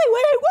exactly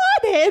what I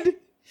wanted.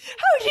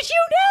 How did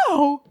you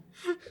know?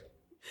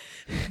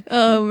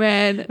 Oh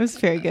man, It was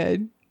very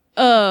good.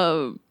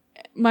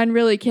 mine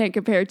really can't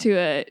compare to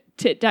a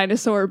tit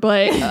dinosaur,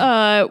 but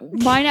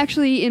mine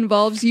actually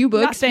involves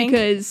U-books Nothing.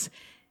 because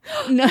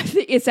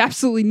nothing. It's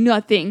absolutely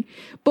nothing.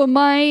 But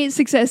my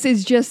success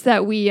is just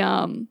that we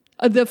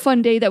the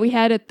fun day that we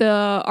had at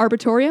the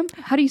arbitorium.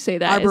 How do you say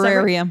that? Is that right?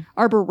 Arborarium.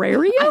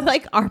 Arborarium? I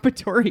like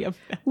arbitorium.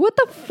 What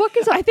the fuck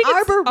is? I think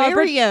it's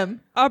Arborarium.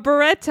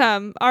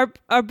 Arboretum.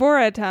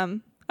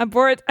 Arboretum. I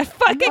can't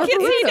say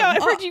it now.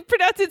 I've heard you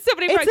pronounce it so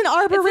many It's an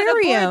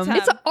arborarium. arboretum.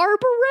 It's an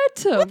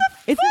arboretum.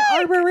 It's an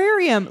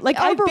arborarium. Like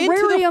I've been to the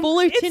Arborarium.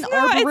 Fullerton It's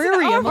not. It's an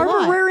Arborarium. a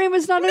lot. Arborarium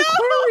is not an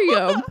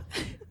aquarium.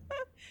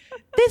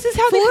 This is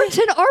how they.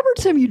 Fullerton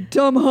Arboretum, you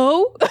dumb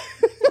hoe.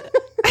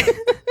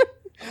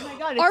 Oh my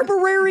god!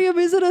 Arborarium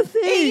isn't a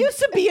thing. It used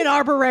to be an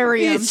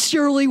arborarium. It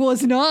surely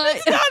was not.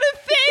 It's not a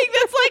thing.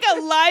 That's like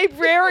a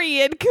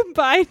librarian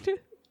combined.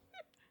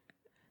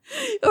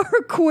 Or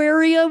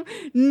aquarium.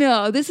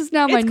 No, this is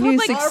now my It's called, new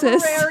like,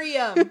 success.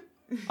 Arborarium.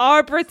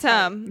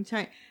 Arboretum. I'm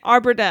trying.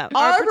 Arboretum.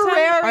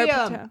 Arborarium.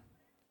 Arboretum.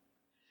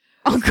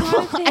 Oh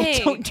god, I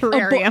thing. don't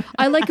terrarium.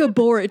 I like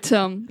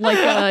Arboretum, like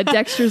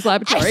Dexter's I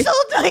Laboratory.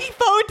 sold my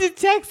phone to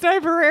text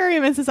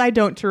arborarium and says I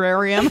don't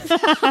terrarium.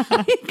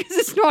 Because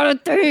it's not a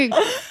thing.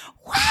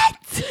 What?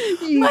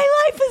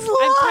 My life is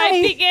I'm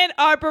lies. typing in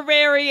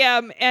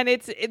arborarium,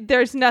 and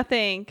there's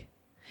nothing.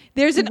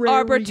 There's an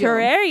Terrarium.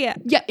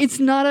 arbitrarium. Yeah, it's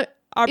not a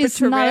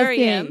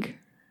Arbitrarium. thing.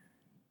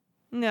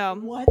 No.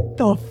 What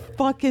the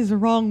fuck is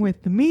wrong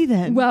with me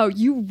then? Wow,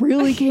 you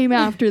really came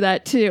after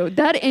that too.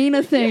 That ain't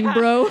a thing,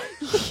 bro.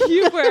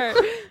 You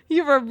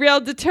were real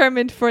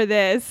determined for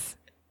this.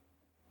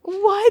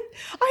 What?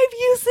 I've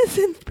used this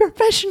in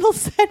professional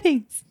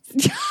settings.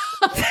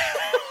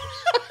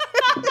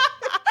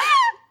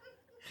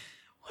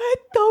 What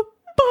the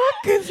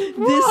fuck is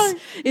wrong? This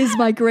is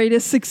my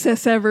greatest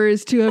success ever,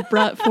 is to have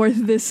brought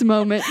forth this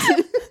moment.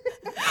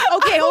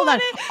 Okay, hold on.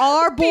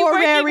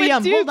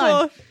 Arborarium. Hold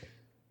on.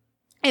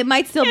 It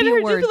might still And be her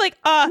a word. just like,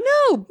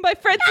 no. My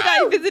friends and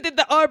I visited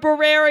the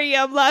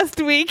arborarium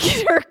last week.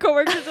 Her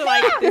coworkers are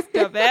like, this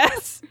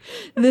dumbass.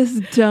 This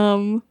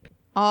dumb.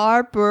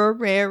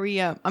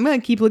 Arborarium. I'm gonna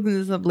keep looking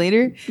this up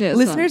later. Yeah, it's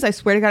Listeners, I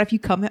swear to God, if you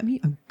come at me,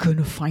 I'm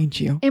gonna find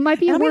you. It might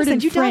be And a I'm gonna word in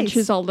send you French dice.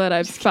 is all that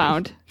I've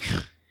found.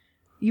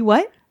 You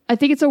what? I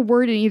think it's a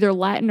word in either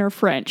Latin or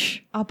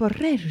French.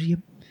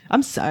 Arborarium.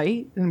 I'm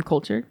sorry, I'm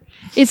cultured.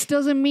 It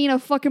doesn't mean a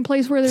fucking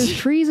place where there's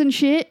trees and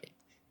shit.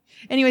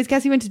 Anyways,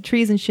 Cassie went to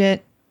trees and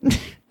shit.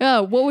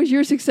 Oh, what was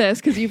your success?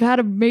 Because you've had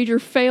a major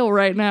fail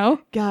right now.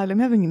 God, I'm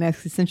having an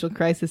existential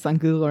crisis on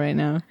Google right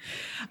now.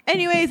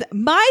 Anyways,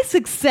 my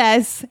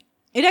success,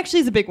 it actually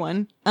is a big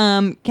one.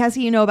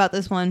 Cassie, you know about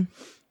this one.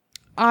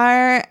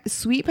 Our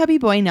sweet puppy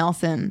boy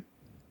Nelson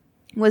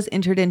was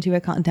entered into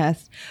a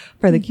contest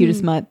for the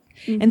cutest mutt.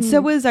 And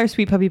so was our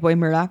sweet puppy boy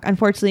Murdoch.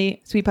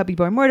 Unfortunately, sweet puppy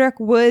boy Murdoch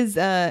was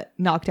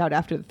knocked out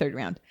after the third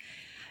round.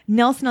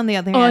 Nelson, on the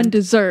other hand,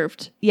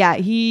 Undeserved. yeah,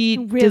 he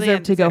Really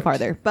deserved to go undeserved.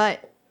 farther.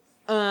 But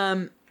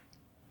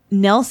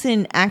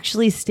Nelson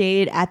actually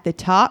stayed at the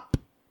top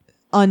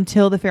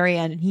until the very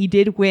end. He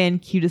did win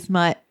cutest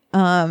mutt.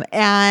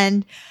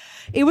 And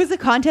it was a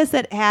contest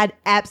that had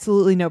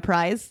absolutely no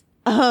prize.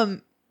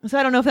 So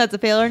I don't know if that's a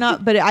fail or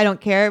not, but I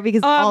don't care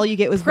because all you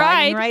get was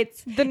bragging pride,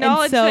 rights. the And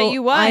knowledge so that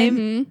you won.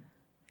 I'm-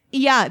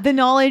 Yeah, the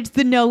knowledge,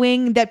 the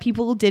knowing that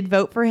people did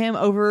vote for him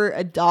over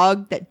a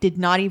dog that did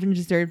not even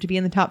deserve to be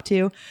in the top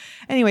two.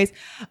 Anyways,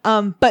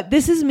 but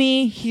this is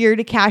me here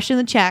to cash in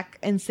the check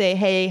and say,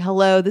 hey,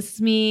 hello, this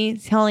is me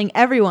telling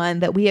everyone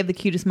that we have the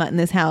cutest mutt in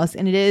this house.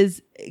 And it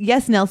is,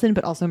 yes, Nelson,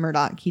 but also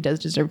Murdoch. He does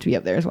deserve to be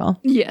up there as well.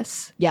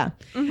 Yes. Yeah.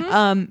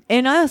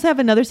 And I also have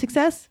another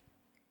success.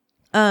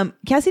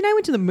 Cassie and I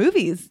went to the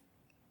movies.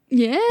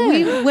 Yeah.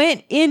 We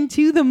went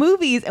into the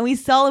movies and we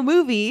saw a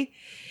movie.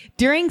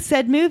 During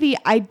said movie,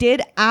 I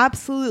did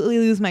absolutely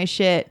lose my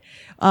shit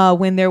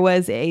when there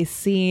was a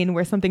scene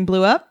where something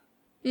blew up.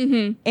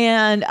 Mm-hmm.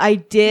 And I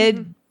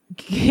did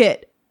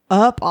get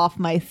up off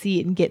my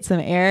seat and get some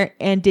air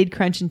and did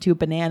crunch into a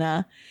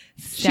banana.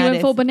 She went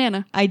full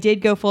banana. I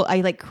did go full.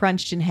 I like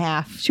crunched in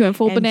half. She went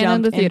full and banana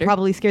in the jumped and theater.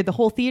 probably scared the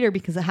whole theater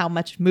because of how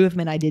much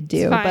movement I did do.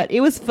 It's fine. But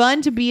it was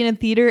fun to be in a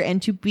theater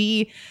and to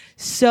be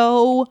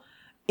so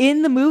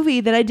in the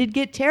movie that I did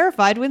get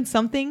terrified when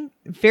something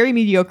very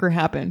mediocre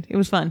happened. It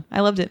was fun. I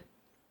loved it.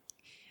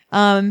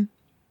 I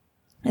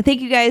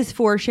thank you guys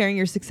for sharing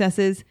your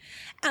successes.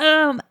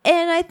 And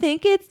I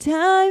think it's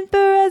time for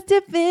us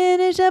to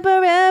finish up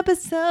our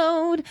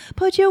episode.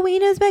 Put your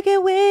wieners back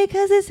away,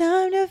 cause it's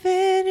time to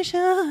finish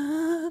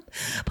up.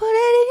 Put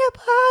it in your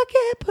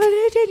pocket, put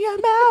it in your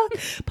mouth,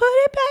 put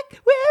it back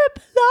where it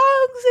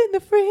belongs in the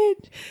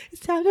fridge.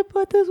 It's time to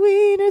put those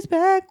wieners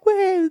back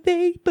where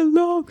they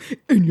belong,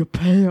 in your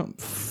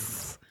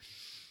pants.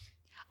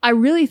 I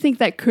really think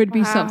that could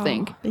be Wow.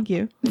 something. Thank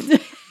you.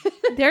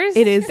 There's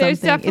It is there's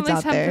something. It's definitely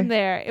out something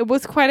there. It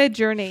was quite a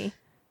journey.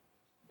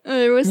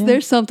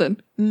 There's something.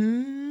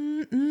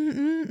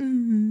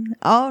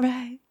 All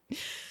right.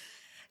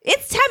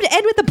 It's time to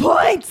end with the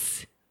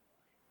points.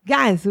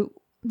 Guys, do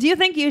you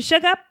think you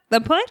shook up the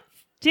points?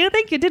 Do you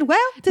think you did well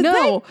today?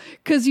 No,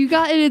 because you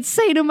got an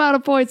insane amount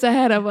of points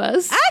ahead of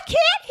us. I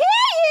can't hear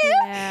you.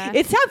 Yeah.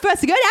 It's time for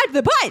us to go down to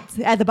the points.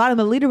 At the bottom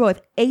of the leaderboard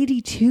with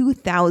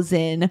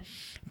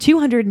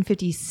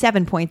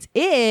 82,257 points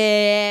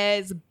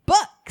is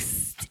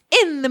Books.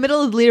 In the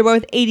middle of the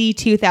leaderboard with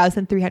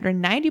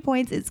 82,390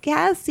 points is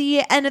Cassie.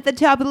 And at the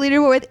top of the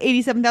leaderboard with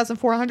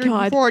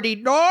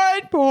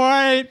 87,449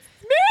 points,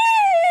 me,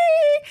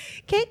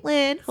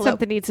 Caitlin. Hello.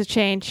 Something needs to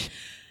change.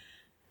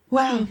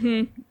 Wow.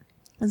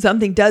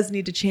 Something does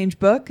need to change,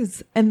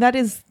 Books, and that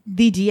is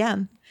the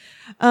DM.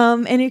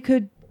 And it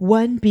could,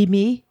 1, be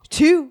me,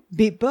 2,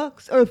 be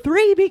Books, or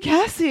 3, be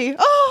Cassie.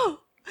 Oh,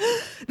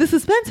 the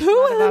suspense. Who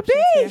lot of will it be?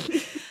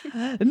 options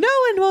No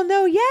one will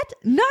know yet,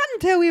 not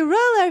until we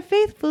roll our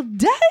faithful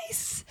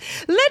dice.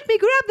 Let me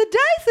grab the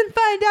dice and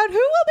find out who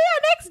will be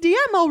our next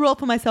DM. I'll roll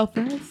for myself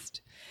first.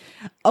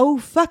 Oh,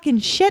 fucking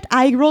shit.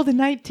 I rolled a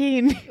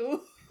 19.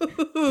 Ooh,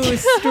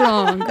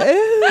 strong.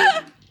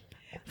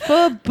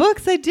 For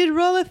Books, I did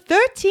roll a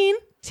 13.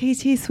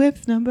 TT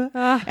Swift's number.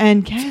 Ah.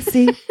 And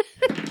Cassie.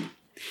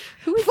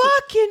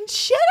 Fucking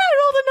shit, I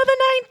rolled another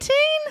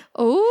 19.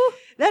 Oh,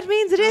 That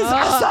means it is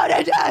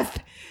sudden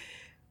death.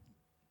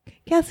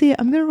 Cassie,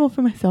 I'm going to roll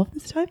for myself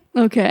this time.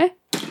 okay.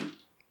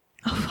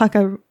 Oh, fuck,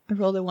 I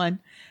rolled a 1.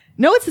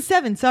 No, it's a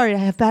 7. Sorry, I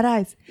have bad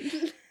eyes.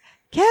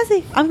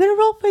 Cassie, I'm going to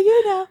roll for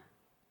you now.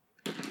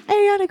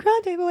 Ariana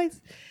Grande voice.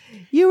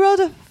 You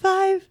rolled a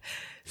 5.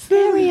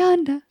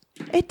 Ariana.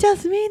 It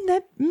does mean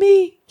that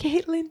me,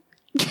 Caitlin,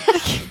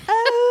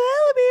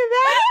 I will be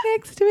back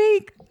next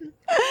week.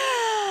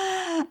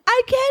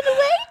 I can't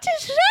wait to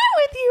share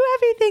with you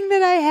everything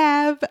that I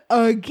have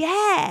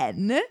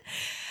again.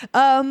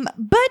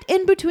 But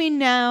in between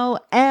now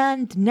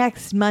and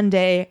next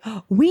Monday,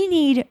 we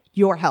need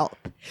your help.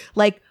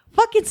 Like,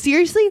 fucking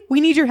seriously,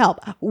 we need your help.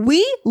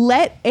 We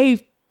let a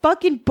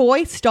fucking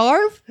boy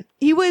starve.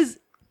 What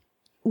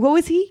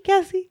was he,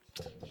 Cassie?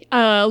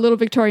 A little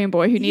Victorian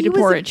boy who needed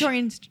porridge.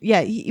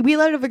 We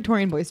let a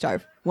Victorian boy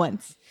starve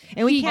once.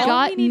 And He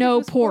got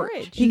no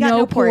porridge. He got no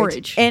no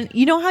porridge. And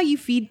you know how you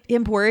feed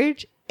him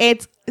porridge?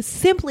 It's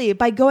simply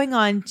by going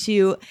on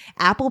to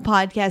Apple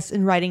Podcasts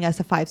and writing us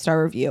a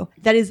 5-star review.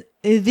 That is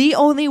the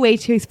only way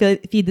to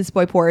feed this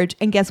boy porridge.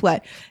 And guess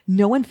what?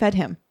 No one fed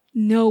him.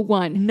 No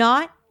one.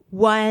 Not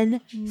one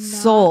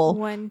soul.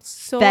 One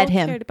soul fed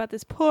him. cared about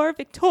this poor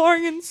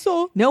Victorian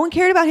soul. No one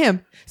cared about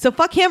him. So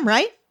fuck him,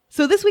 right?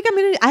 So this week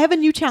I have a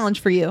new challenge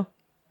for you.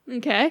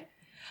 Okay.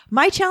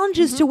 My challenge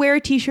is to wear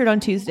a t-shirt on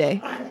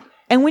Tuesday.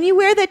 And when you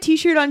wear that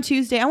t-shirt on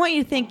Tuesday, I want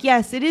you to think,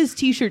 yes, it is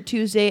T-shirt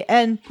Tuesday.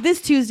 And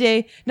this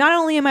Tuesday, not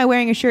only am I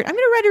wearing a shirt, I'm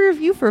going to write a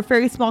review for a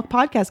very small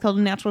podcast called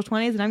Natural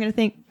 20s. And I'm going to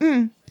think,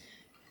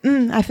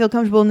 I feel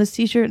comfortable in this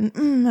t-shirt.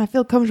 And I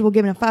feel comfortable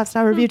giving a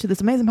 5-star review to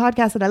this amazing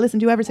podcast that I listen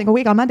to every single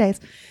week on Mondays.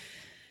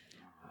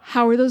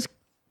 How are those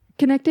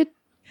connected?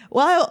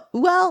 Well,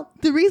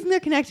 the reason they're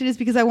connected is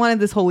because I wanted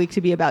this whole week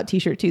to be about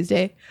T-shirt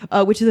Tuesday,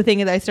 which is a thing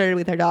that I started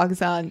with our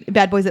dogs on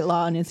Bad Boys at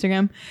Law on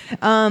Instagram.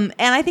 And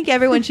I think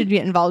everyone should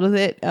get involved with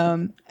it.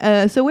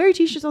 So wear your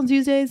T-shirts on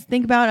Tuesdays.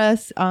 Think about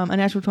us on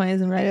Natural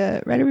 20s and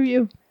write a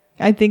review.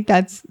 I think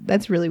that's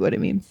really what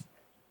it means.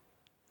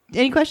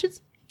 Any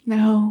questions?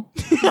 No.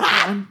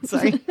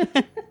 Sorry.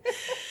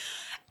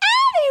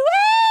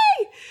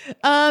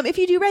 Anyway, if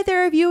you do write the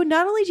review,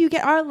 not only do you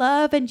get our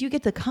love and you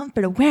get the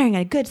comfort of wearing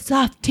a good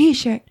soft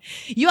t-shirt,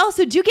 you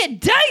also do get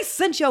dice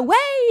sent your way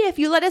if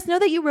you let us know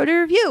that you wrote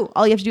a review.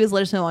 All you have to do is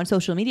let us know on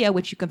social media,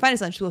 which you can find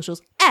us on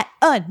socials at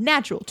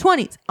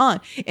Unnatural20s on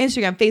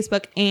Instagram,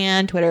 Facebook,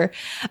 and Twitter.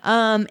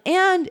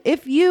 And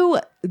if you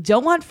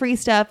don't want free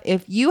stuff,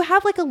 if you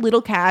have like a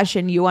little cash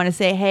and you want to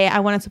say, hey, I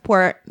want to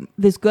support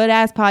this good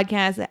ass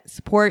podcast that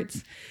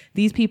supports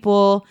these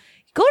people,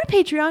 go to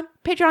Patreon,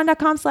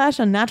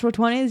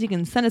 patreon.com/unnatural20s. You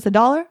can send us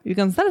 $1. You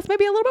can send us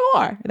maybe a little bit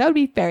more. That would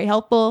be very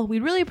helpful.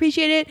 We'd really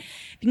appreciate it.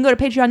 You can go to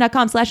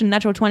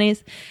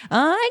patreon.com/unnatural20s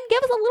and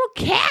give us a little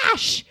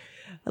cash.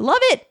 I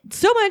love it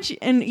so much.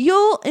 And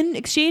you'll, in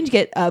exchange,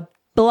 get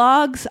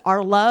blogs,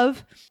 our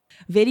love,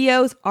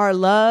 videos, our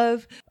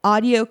love,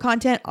 audio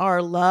content,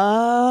 our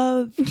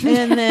love,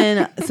 and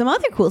then some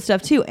other cool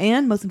stuff too.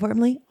 And most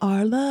importantly,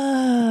 our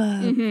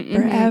love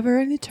forever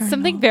and eternal.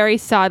 Something very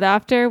sought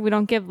after. We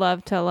don't give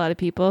love to a lot of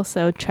people,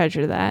 so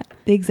treasure that.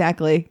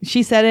 Exactly.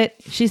 She said it.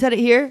 She said it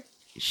here.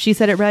 She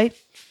said it right.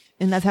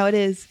 And that's how it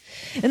is.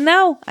 And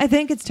now I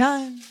think it's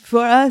time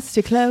for us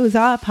to close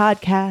our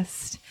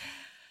podcast.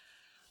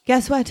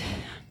 Guess what?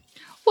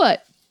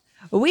 What?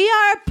 We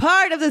are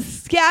part of the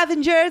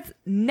Scavengers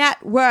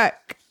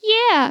Network.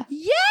 Yeah.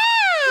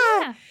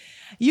 Yeah!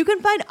 You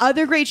can find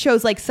other great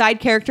shows like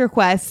Side Character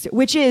Quest,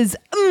 which is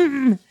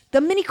the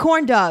mini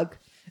corn dog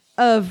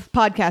of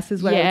podcasts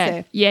is what I would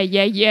say.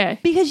 Yeah.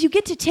 Because you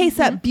get to taste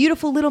that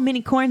beautiful little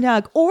mini corn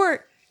dog.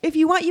 Or if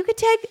you want, you could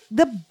take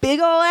the big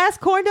ol' ass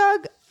corn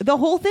dog, the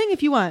whole thing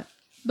if you want.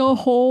 The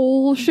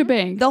whole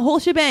shebang. The whole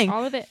shebang.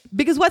 All of it.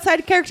 Because what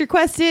Side Character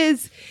Quest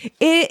is,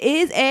 it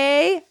is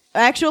a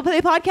actual play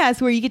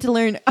podcast where you get to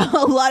learn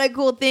a lot of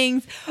cool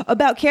things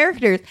about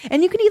characters.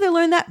 And you can either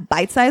learn that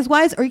bite-sized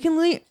wise, or you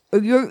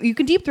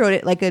can deep throat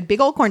it like a big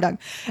old corn dog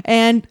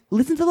and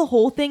listen to the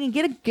whole thing and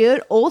get a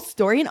good old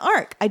story and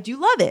arc. I do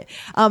love it.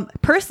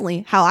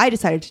 Personally, how I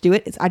decided to do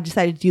it is I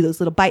decided to do those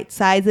little bite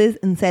sizes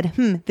and said,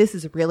 this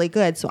is really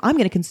good. So I'm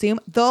going to consume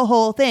the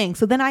whole thing.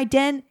 So then I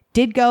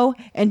did go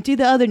and do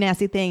the other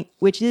nasty thing,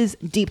 which is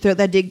deep throat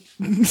that dig.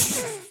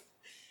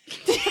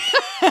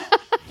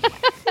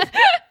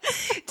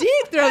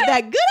 Deep throat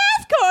that good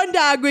ass corn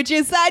dog, which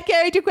is Side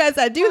Character Quest.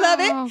 I do love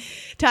it.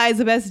 Ty is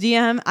the best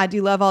DM. I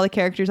do love all the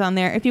characters on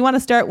there. If you want to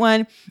start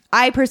one,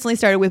 I personally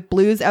started with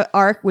Blue's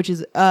arc, which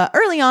is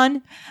early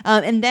on,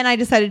 and then I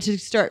decided to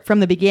start from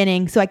the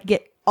beginning so I could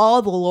get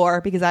all the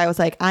lore, because I was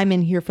like, I'm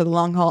in here for the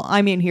long haul.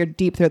 I'm in here to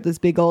deep throat this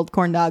big old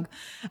corn dog.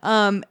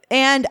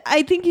 And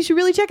I think you should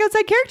really check out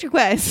Side Character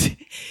Quest.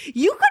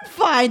 You could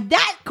find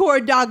that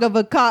corn dog of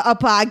a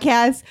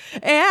podcast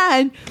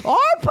and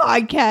our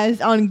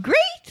podcast on great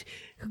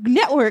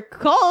network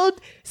called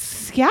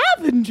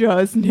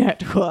Scavengers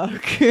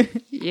Network.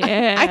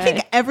 Yeah. I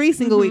think every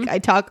single week I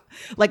talk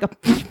like a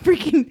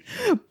freaking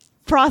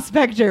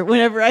prospector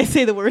whenever I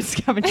say the word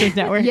Scavengers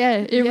Network. Yeah,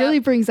 it really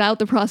brings out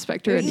the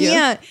prospector in you.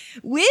 Yeah,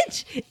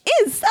 which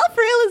is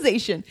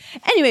self-realization.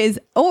 Anyways,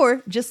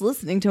 or just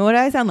listening to what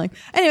I sound like.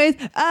 Anyways,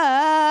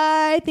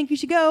 I think you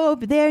should go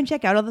over there and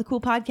check out all the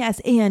cool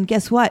podcasts. And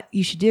guess what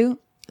you should do?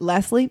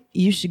 Lastly,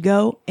 you should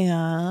go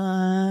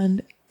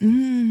and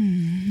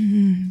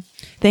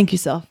thank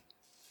yourself.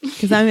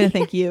 Because I'm going to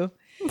thank you.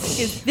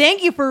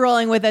 Thank you for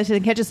rolling with us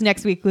and catch us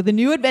next week with a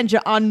new adventure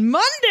on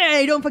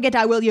Monday. Don't forget,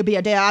 I will you be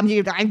a damn.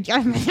 The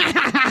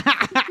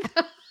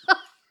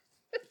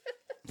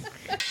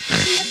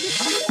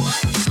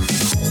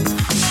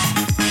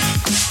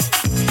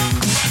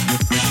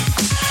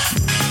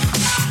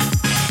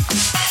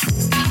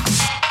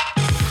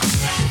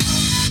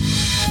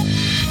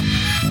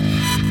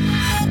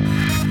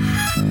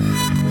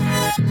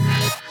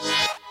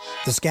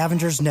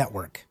Scavengers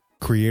Network.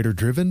 Creator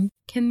driven,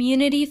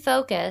 Community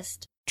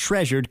focused.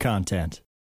 Treasured content.